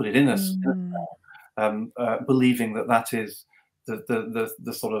culture and put it in us, believing that is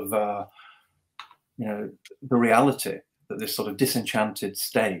the sort of the reality, that this sort of disenchanted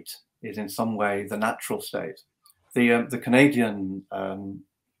state is in some way the natural state. The Canadian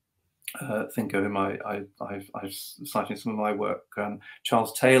thinker whom I've cited in some of my work,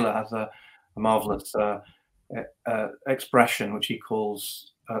 Charles Taylor, has a marvelous expression which he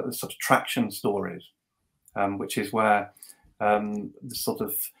calls sort of traction stories, which is where the sort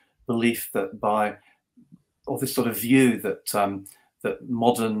of belief that or this sort of view that that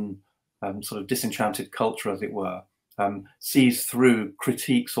modern sort of disenchanted culture, as it were, sees through,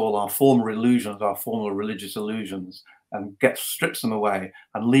 critiques all our former illusions, our former religious illusions, and strips them away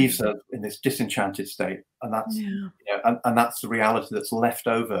and leaves us in this disenchanted state. And that's and that's the reality that's left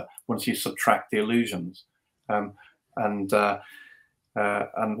over once you subtract the illusions.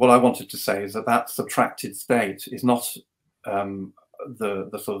 And what I wanted to say is that that subtracted state is not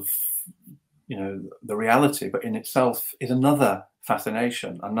the sort of, you know, the reality, but in itself is another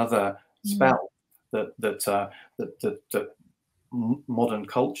fascination, another spell that modern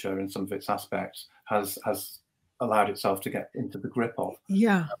culture, in some of its aspects, has allowed itself to get into the grip of.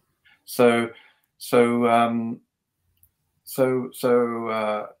 Yeah.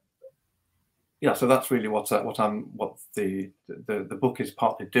 Yeah, so that's really what the book is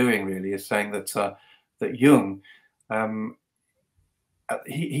partly doing. Really, is saying that that Jung,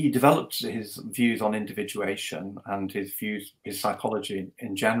 he developed his views on individuation and his psychology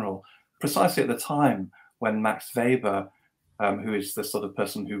in general, precisely at the time when Max Weber, who is the sort of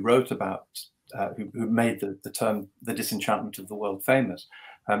person who wrote about, who made the term "the disenchantment of the world" famous.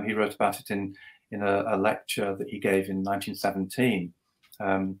 He wrote about it in a lecture that he gave in 1917.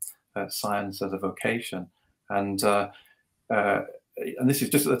 Science as a Vocation, and this is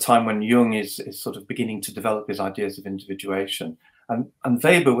just at the time when Jung is sort of beginning to develop his ideas of individuation, and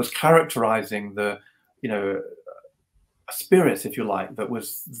Weber was characterizing the, you know, a spirit, if you like, that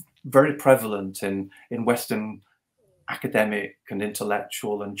was very prevalent in Western academic and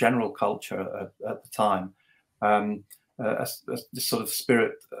intellectual and general culture at the time. This sort of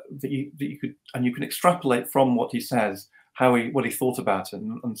spirit that you can extrapolate from what he says, what he thought about it,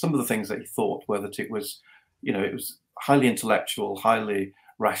 and some of the things that he thought were that it was, you know, it was highly intellectual, highly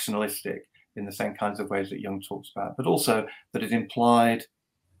rationalistic in the same kinds of ways that Jung talks about, but also that it implied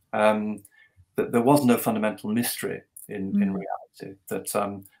that there was no fundamental mystery in reality, that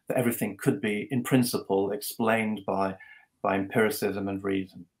everything could be, in principle, explained by empiricism and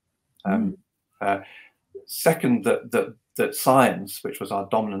reason. Second, that science, which was our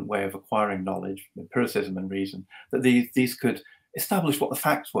dominant way of acquiring knowledge, empiricism and reason, that these could establish what the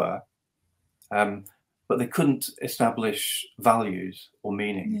facts were, but they couldn't establish values or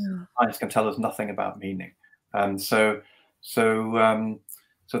meanings. Yeah. Science can tell us nothing about meaning. So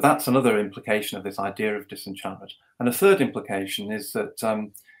that's another implication of this idea of disenchantment. And a third implication is that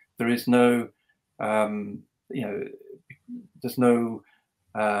there is no, you know, there's no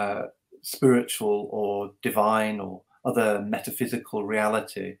spiritual or divine or other metaphysical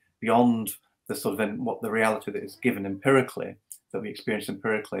reality beyond the sort of what the reality that is given empirically, that we experience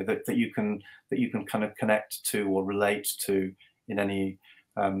empirically, that you can kind of connect to or relate to in any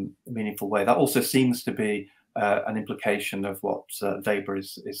meaningful way. That also seems to be an implication of what Weber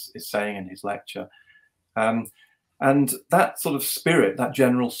is saying in his lecture. And that sort of spirit, that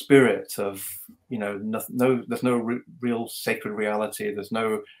general spirit of, you know, there's no real sacred reality, there's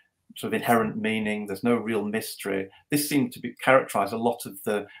no sort of inherent meaning, there's no real mystery. This seemed to characterize a lot of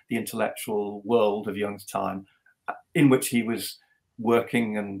the intellectual world of Jung's time, in which he was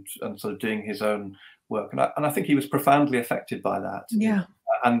working and sort of doing his own work. And I think he was profoundly affected by that. Yeah.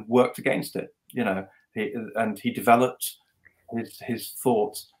 And worked against it, you know. He developed his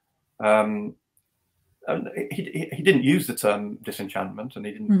thoughts. And he didn't use the term disenchantment, and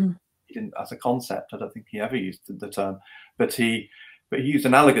he didn't as a concept. I don't think he ever used the term, but he used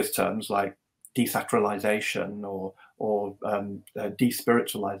analogous terms like desacralization or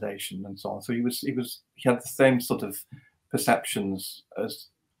despiritualization and so on. So he had the same sort of perceptions as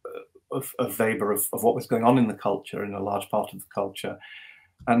of Weber of what was going on in the culture, in a large part of the culture,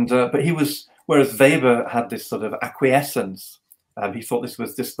 and but whereas Weber had this sort of acquiescence. He thought this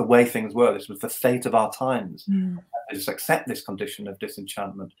was just the way things were. This was the fate of our times. Just accept this condition of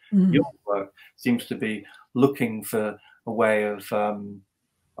disenchantment. Your work seems to be looking for a way of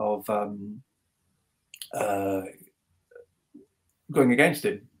going against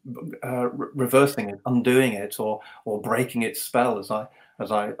it, reversing it, undoing it, or breaking its spell, as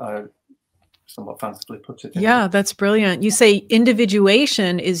I somewhat fancifully put it. Yeah, that's brilliant. You say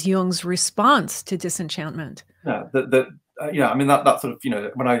individuation is Jung's response to disenchantment. Yeah, yeah. I mean that sort of, you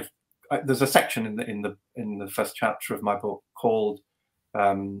know, when there's a section in the first chapter of my book called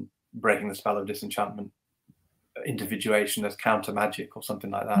 "Breaking the Spell of Disenchantment: Individuation as Counter Magic" or something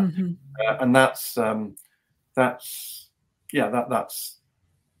like that, and that's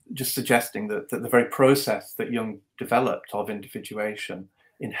just suggesting that the very process that Jung developed of individuation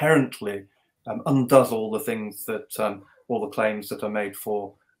inherently undoes all the things that all the claims that are made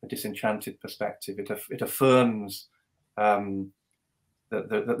for a disenchanted perspective. It affirms that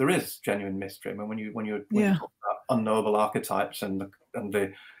there is genuine mystery. I mean, when you talk about unknowable archetypes and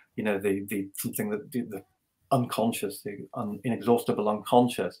the you know the something that the unconscious, the inexhaustible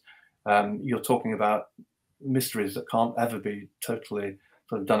unconscious, you're talking about mysteries that can't ever be totally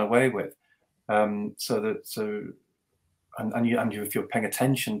sort of done away with. If you're paying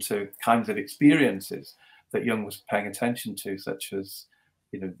attention to kinds of experiences that Jung was paying attention to, such as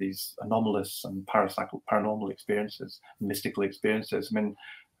these anomalous and paranormal experiences, mystical experiences. I mean,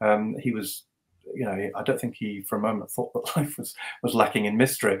 he was, I don't think he for a moment thought that life was lacking in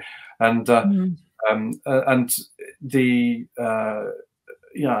mystery, and and the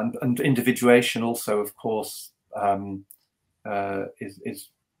and individuation also, of course, is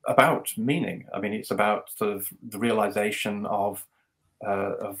about meaning. I mean, it's about sort of the realization of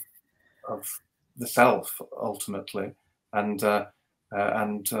the self ultimately, and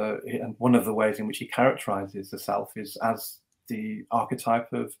one of the ways in which he characterizes the self is as the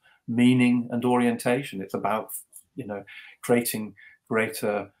archetype of meaning and orientation. It's about creating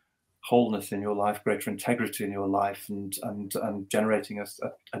greater wholeness in your life, greater integrity in your life, and generating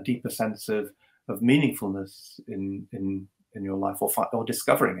a deeper sense of meaningfulness in your life, or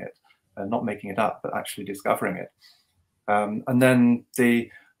discovering it, not making it up, but actually discovering it. And then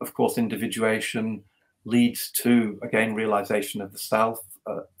of course, individuation leads to, again, realization of the self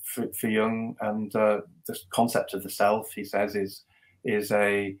for Jung, and the concept of the self, he says, is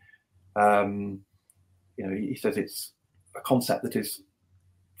a he says it's a concept that is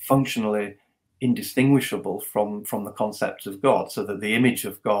functionally indistinguishable from the concept of God, so that the image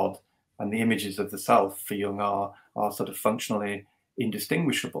of God and the images of the self for Jung are sort of functionally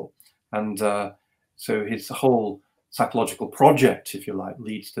indistinguishable. And so his whole psychological project, if you like,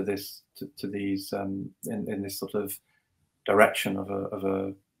 leads to this, to these in this sort of direction of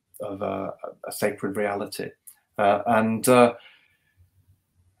a sacred reality, and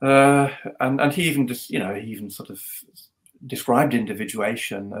he even just he even sort of described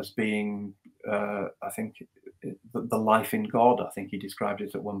individuation as being I think the life in God. I think he described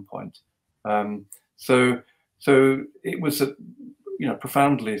it at one point. So it was a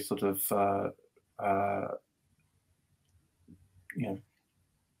profoundly sort of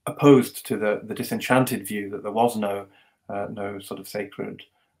opposed to the disenchanted view that there was no sort of sacred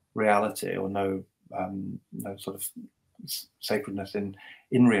reality, or no sort of sacredness in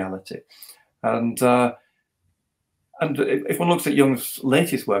reality. And if one looks at Jung's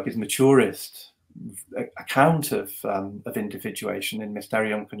latest work, his maturest account of individuation in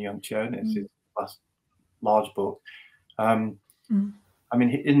Mysterium Conjunctionis, his last large book, I mean,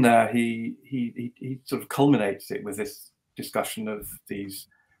 in there he sort of culminates it with this discussion of these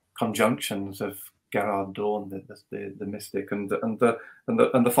conjunctions of Gerard Dorn, the mystic, and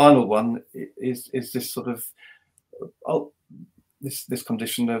the final one is this sort of this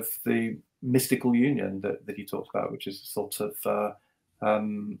condition of the mystical union that he talks about, which is a sort of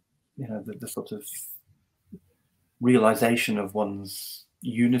the sort of realization of one's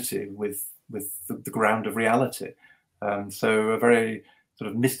unity with the ground of reality. So a very sort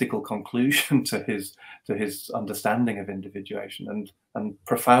of mystical conclusion to his understanding of individuation, and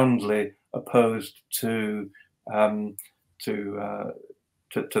profoundly opposed to the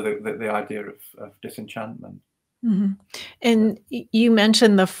idea of disenchantment. Mm-hmm. And you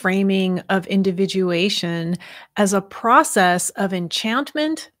mentioned the framing of individuation as a process of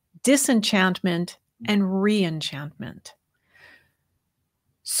enchantment, disenchantment, and re-enchantment.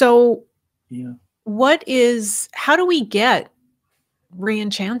 So how do we get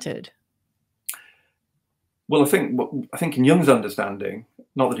re-enchanted? Well, I think in Jung's understanding,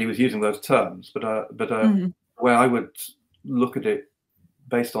 not that he was using those terms, but the way I would look at it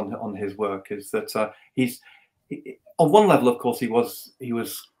based on his work is that on one level, of course, he was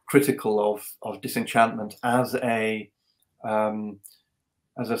critical of disenchantment as a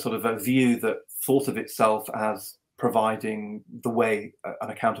sort of a view that thought of itself as providing an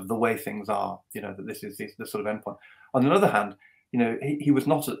account of the way things are. That this is the sort of endpoint. On the other hand, he was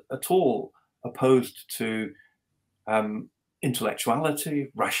not at all opposed to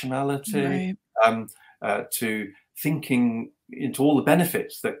intellectuality, rationality, right. To thinking into all the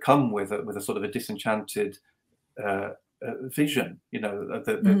benefits that come with a sort of a disenchanted vision,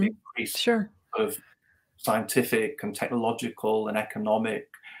 the increased sort of scientific and technological and economic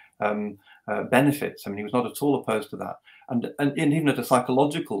benefits. I mean, he was not at all opposed to that, and even at a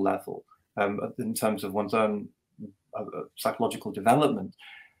psychological level, in terms of one's own psychological development,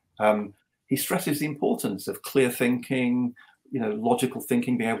 he stresses the importance of clear thinking, logical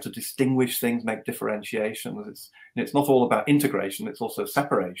thinking, being able to distinguish things, make differentiations. It's not all about integration; it's also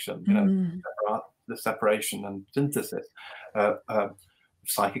separation. The separation and synthesis,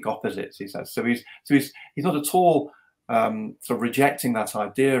 psychic opposites, he says. So he's not at all sort of rejecting that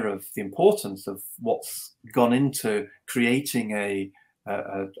idea of the importance of what's gone into creating a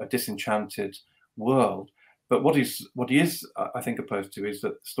disenchanted world. But what he is, I think, opposed to is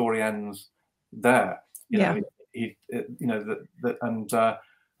that the story ends there. And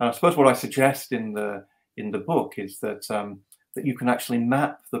I suppose what I suggest in the in the book is that that you can actually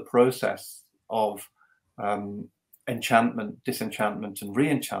map the process of enchantment, disenchantment, and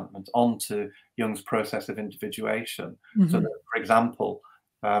re-enchantment onto Jung's process of individuation. So that, for example,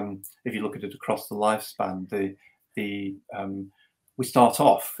 if you look at it across the lifespan, we start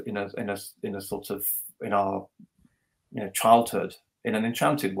off in a sort of, in our childhood, in an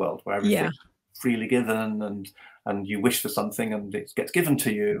enchanted world where everything's freely given, and you wish for something and it gets given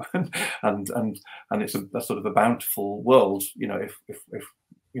to you, and it's a sort of a bountiful world, if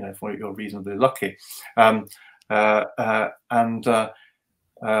you're reasonably lucky.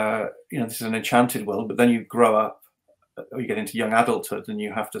 This is an enchanted world, but then you grow up, or you get into young adulthood, and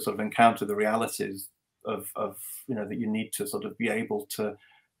you have to sort of encounter the realities of that you need to sort of be able to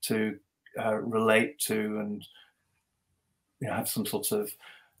relate to, and have some sort of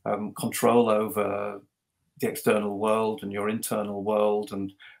control over the external world and your internal world,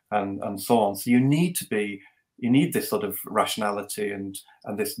 and so on. So you need this sort of rationality and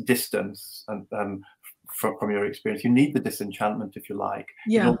this distance and from your experience. You need the disenchantment, if you like,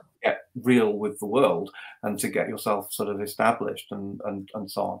 in order to get real with the world and to get yourself sort of established and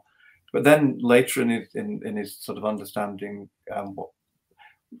so on. But then later in his sort of understanding, what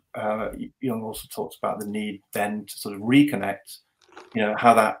Jung also talks about the need then to sort of reconnect,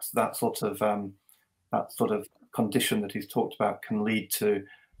 how that sort of condition that he's talked about can lead to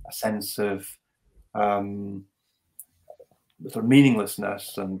a sense of sort of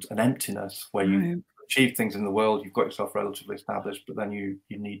meaninglessness and an emptiness, where you achieve things in the world, you've got yourself relatively established, but then you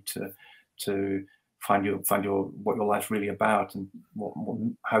need to find what your life's really about, and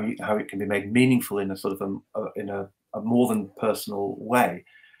how it can be made meaningful in a sort of a more than personal way.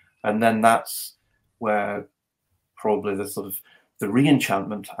 And then that's where probably the sort of the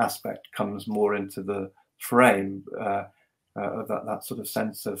re-enchantment aspect comes more into the frame, that sort of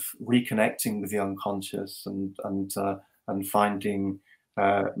sense of reconnecting with the unconscious and finding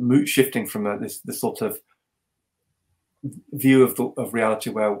shifting from this sort of view of reality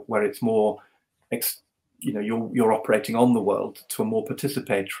where it's more you're operating on the world, to a more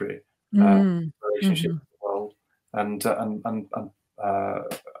participatory relationship with the world, and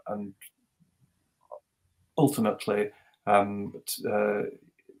ultimately to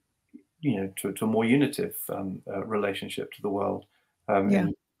a more unitive relationship to the world,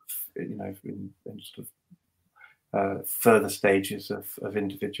 in sort of further stages of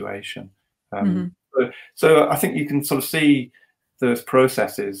individuation. So I think you can sort of see those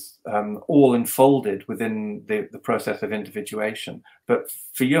processes all enfolded within the process of individuation. But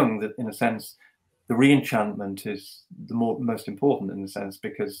for Jung, that in a sense, the re-enchantment is the most important, in a sense,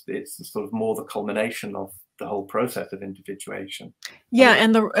 because it's sort of more the culmination of the whole process of individuation. Yeah,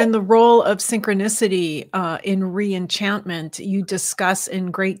 and the role of synchronicity in re-enchantment you discuss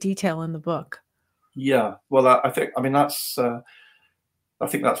in great detail in the book. Yeah, well, I think that's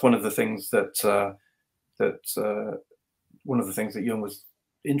one of the things that one of the things that Jung was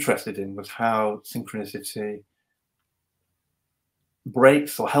interested in, was how synchronicity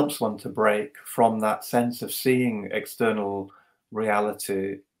breaks or helps one to break from that sense of seeing external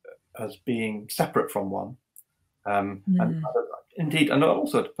reality as being separate from one, and indeed, and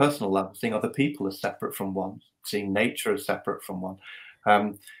also at a personal level, seeing other people as separate from one, seeing nature as separate from one.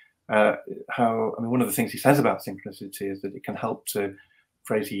 One of the things he says about synchronicity is that it can help to,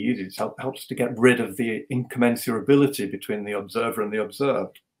 phrase he uses, helps to get rid of the incommensurability between the observer and the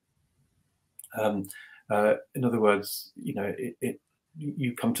observed. In other words,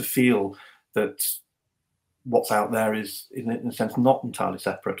 you come to feel that what's out there is, in a sense, not entirely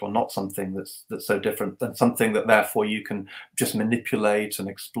separate, or not something that's so different, than something that therefore you can just manipulate and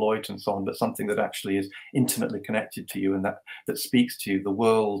exploit and so on, but something that actually is intimately connected to you, and that speaks to you. The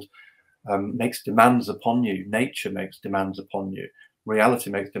world makes demands upon you. Nature makes demands upon you. Reality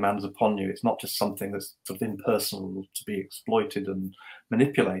makes demands upon you. It's not just something that's sort of impersonal to be exploited and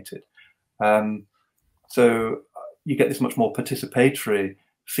manipulated. So you get this much more participatory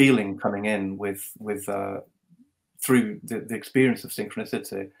feeling coming in through the experience of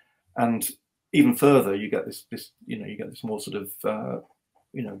synchronicity, and even further, you get this more sort of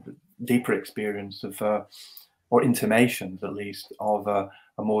deeper experience of or intimations, at least, of a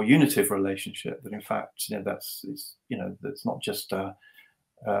more unitive relationship. That in fact, that's not just a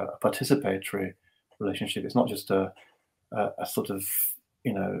participatory relationship. It's not just a sort of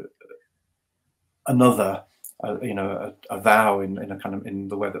another a vow in a kind of, in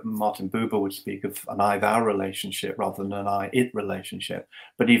the way that Martin Buber would speak of an I-thou relationship rather than an I-it relationship.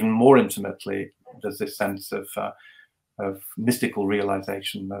 But even more intimately, there's this sense of mystical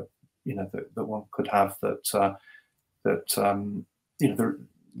realization that that one could have, that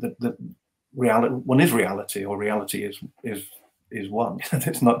reality, one is reality, or reality is one.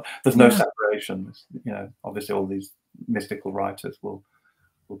 It's not. There's no Yeah. separation. Obviously, all these mystical writers will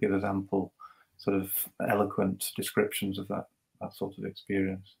give us ample sort of eloquent descriptions of that sort of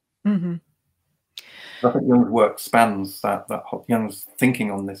experience. Hmm. I think Jung's work spans that whole, Jung's thinking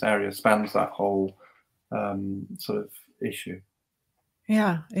on this area spans that whole sort of issue.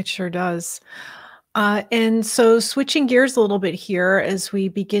 Yeah, it sure does. And so, switching gears a little bit here as we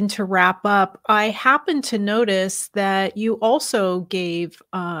begin to wrap up, I happen to notice that you also gave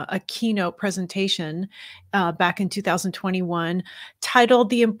a keynote presentation back in 2021 titled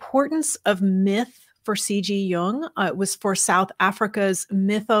The Importance of Myth for C.G. Jung. It was for South Africa's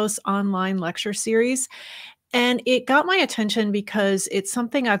Mythos online lecture series. And it got my attention because it's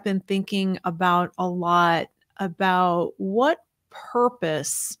something I've been thinking about a lot, about what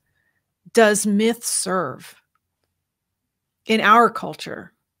purpose does myth serve in our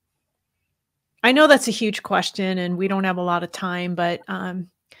culture? I know that's a huge question and we don't have a lot of time, but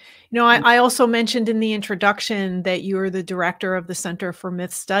I also mentioned in the introduction that you're the director of the Center for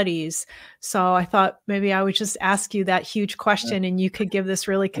Myth Studies. So I thought maybe I would just ask you that huge question and you could give this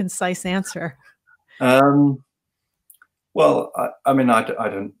really concise answer. Well, I mean, I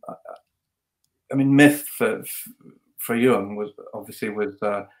don't. I mean, myth for Jung was obviously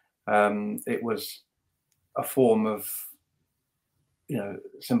it was a form of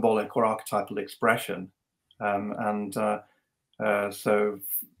symbolic or archetypal expression, and so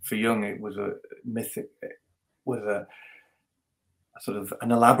for Jung it was a mythic, was a sort of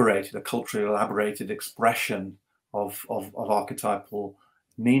a culturally elaborated expression of archetypal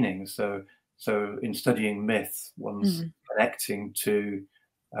meaning. So in studying myth, one's connecting to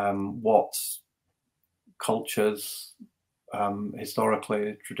what cultures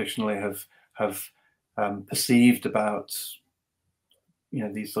historically, traditionally have perceived about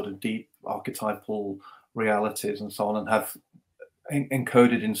these sort of deep archetypal realities and so on, and have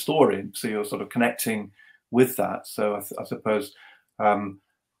encoded in story. So you're sort of connecting with that. So I suppose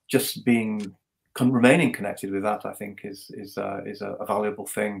just remaining connected with that, I think, is a valuable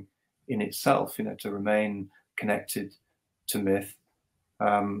thing in itself. To remain connected to myth,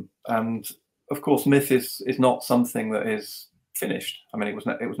 and of course, myth is not something that is finished. I mean, it was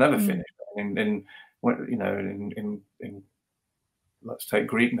never finished. In let's take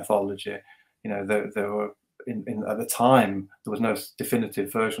Greek mythology. There were at the time there was no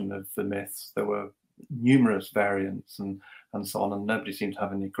definitive version of the myths. There were numerous variants and so on, and nobody seemed to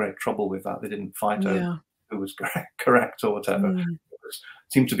have any great trouble with that. They didn't fight over who was correct or whatever. It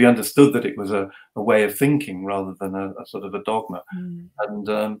seemed to be understood that it was a way of thinking rather than a sort of a dogma. And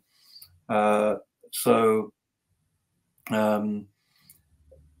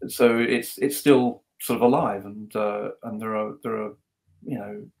so it's still sort of alive, and there are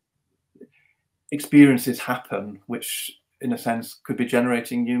experiences happen which in a sense could be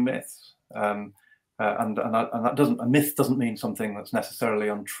generating new myths, and that a myth doesn't mean something that's necessarily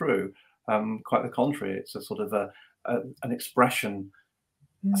untrue. Quite the contrary, it's a sort of an expression,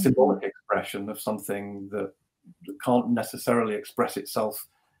 a symbolic expression of something that can't necessarily express itself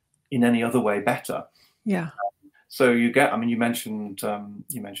in any other way better. So you mentioned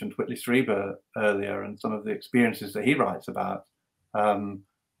Whitley Strieber earlier, and some of the experiences that he writes about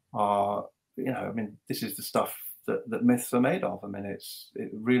are, this is the stuff that myths are made of. I mean, it's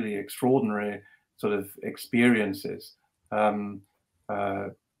really extraordinary sort of experiences, that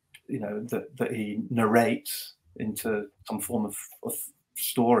he narrates into some form of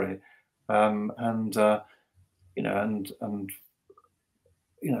story,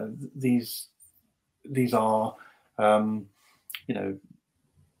 these are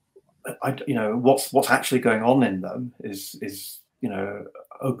what's actually going on in them is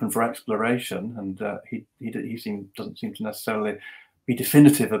open for exploration, and he doesn't seem to necessarily be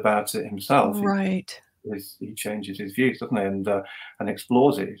definitive about it himself. Right. He changes his views, doesn't he, and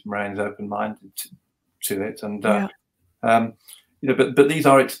explores it. He remains open-minded to it, and but these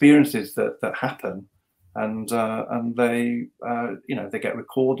are experiences that happen, and they they get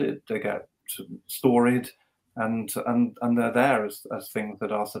recorded, they get storied, and they're there as things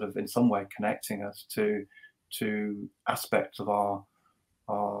that are sort of in some way connecting us to aspects of our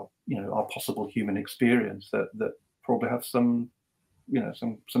possible human experience that probably have some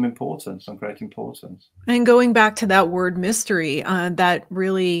importance, some great importance. And going back to that word mystery, that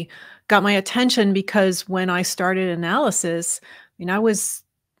really got my attention, because when I started analysis, I was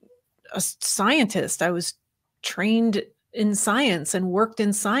a scientist. I was trained in science and worked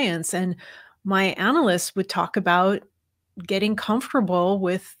in science, and my analysts would talk about getting comfortable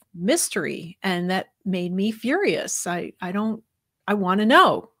with mystery, and that made me furious. I want to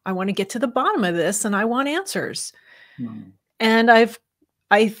know. want to get to the bottom of this, and I want answers. Mm. And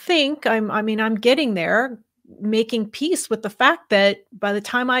I think I'm getting there, making peace with the fact that by the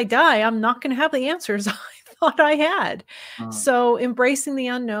time I die, I'm not going to have the answers I thought I had. Mm. So embracing the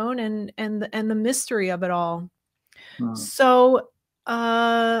unknown and the mystery of it all. Mm. So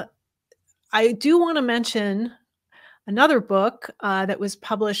I do want to mention another book that was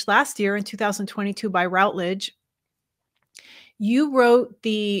published last year in 2022 by Routledge. You wrote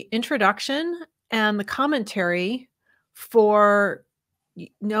the introduction and the commentary for,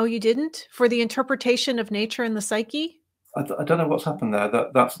 no, you didn't, for the interpretation of nature and the psyche? I don't know what's happened there.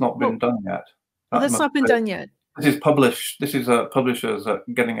 That's not been Oh, done yet. well, That that's must not been be, done yet. this is published. This is publishers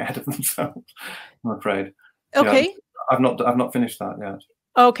getting ahead of themselves, I'm afraid. Yeah, Okay. I've not finished that yet.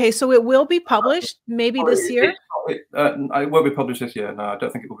 Okay, so it will be published maybe this year? It won't be published this year. No, I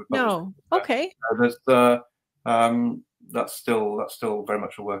don't think it will be published. No. Okay. There's that's still very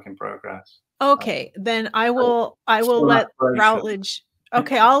much a work in progress. Okay, then I will Still an let aspiration. Routledge.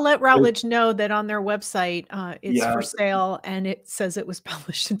 Okay, I'll let Routledge know that on their website it's Yeah. for sale, and it says it was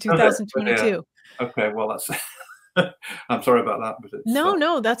published in 2022. Okay, well, that's I'm sorry about that, but it's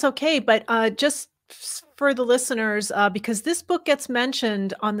No, that's okay. But just for the listeners, because this book gets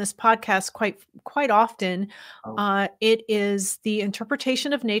mentioned on this podcast quite often, it is The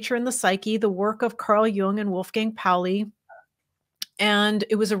Interpretation of Nature and the Psyche, the work of Carl Jung and Wolfgang Pauli. And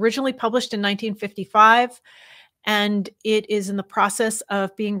it was originally published in 1955, and it is in the process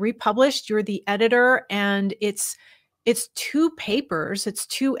of being republished. You're the editor, and it's 2 papers. It's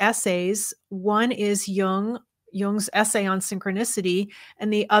 2 essays. One is Jung's essay on synchronicity,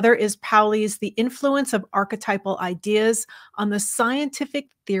 and the other is Pauli's The Influence of Archetypal Ideas on the Scientific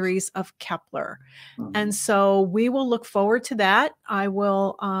Theories of Kepler. Mm-hmm. And so we will look forward to that. I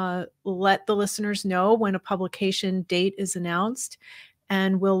will let the listeners know when a publication date is announced,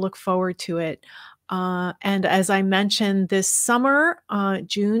 and we'll look forward to it. And as I mentioned, this summer,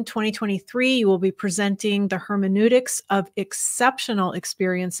 June 2023, you will be presenting the hermeneutics of exceptional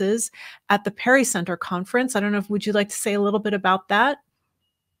experiences at the Perry Center Conference. I don't know would you like to say a little bit about that?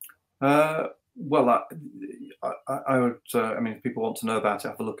 Well, I would. I mean, if people want to know about it,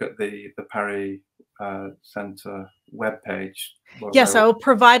 have a look at the Perry Center webpage. Yes, I will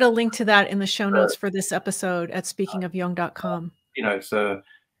provide a link to that in the show notes for this episode at speakingofjung.com. You know,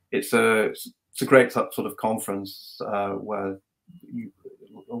 it's a great sort of conference where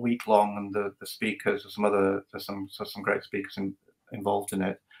a week long, and the speakers, there's some great speakers involved in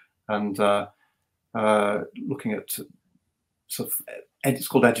it, and looking at sort of, it's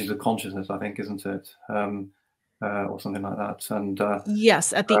called Edges of Consciousness, I think, isn't it? Or something like that. And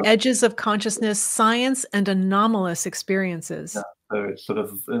yes, at the edges of consciousness, science and anomalous experiences. Yeah, so it's sort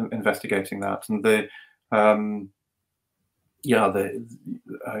of investigating that, and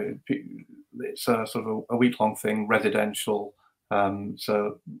it's a sort of a week-long thing, residential.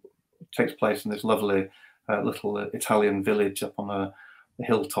 So it takes place in this lovely little Italian village up on a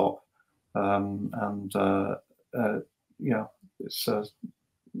hilltop, and it's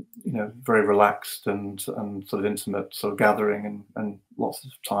very relaxed and sort of intimate sort of gathering, and lots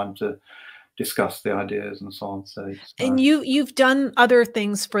of time to discuss the ideas and so on. So and you've done other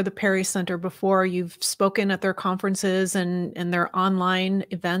things for the Perry Center before. You've spoken at their conferences and their online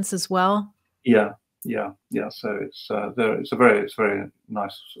events as well. Yeah. So it's a very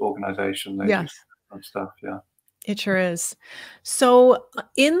nice organization. They do and stuff. Yeah. It sure is. So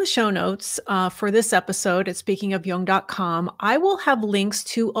in the show notes for this episode at speakingofjung.com, I will have links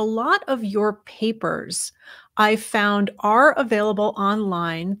to a lot of your papers I found are available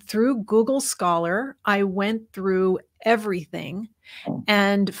online through Google Scholar. I went through everything.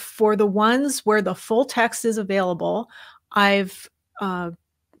 And for the ones where the full text is available, I've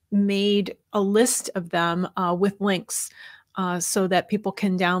made a list of them with links. So that people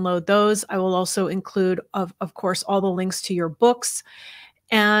can download those. I will also include, of course, all the links to your books.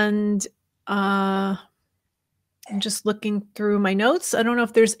 And I'm just looking through my notes. I don't know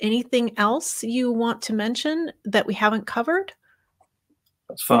if there's anything else you want to mention that we haven't covered.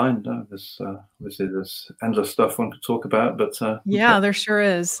 That's fine. No, obviously there's endless stuff I want to talk about, but yeah, there sure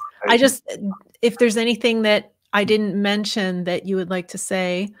is. If there's anything that I didn't mention that you would like to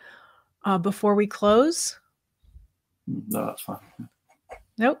say before we close. No, that's fine.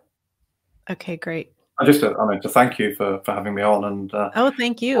 Nope. Okay, great. I mean, to thank you for having me on, and oh,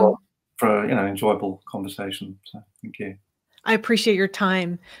 thank you for enjoyable conversation. So thank you. I appreciate your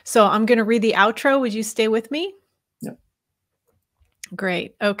time. So I'm going to read the outro. Would you stay with me? Yeah.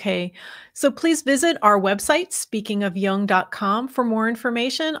 Great. Okay. So please visit our website, speakingofjung.com, for more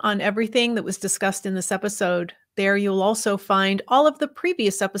information on everything that was discussed in this episode. There you'll also find all of the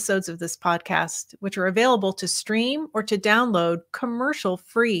previous episodes of this podcast, which are available to stream or to download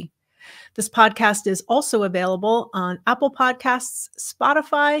commercial-free. This podcast is also available on Apple Podcasts,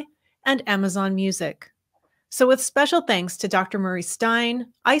 Spotify, and Amazon Music. So with special thanks to Dr. Murray Stein,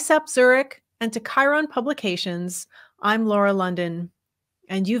 ISAP Zurich, and to Chiron Publications, I'm Laura London,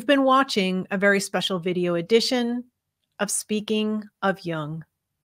 and you've been watching a very special video edition of Speaking of Jung.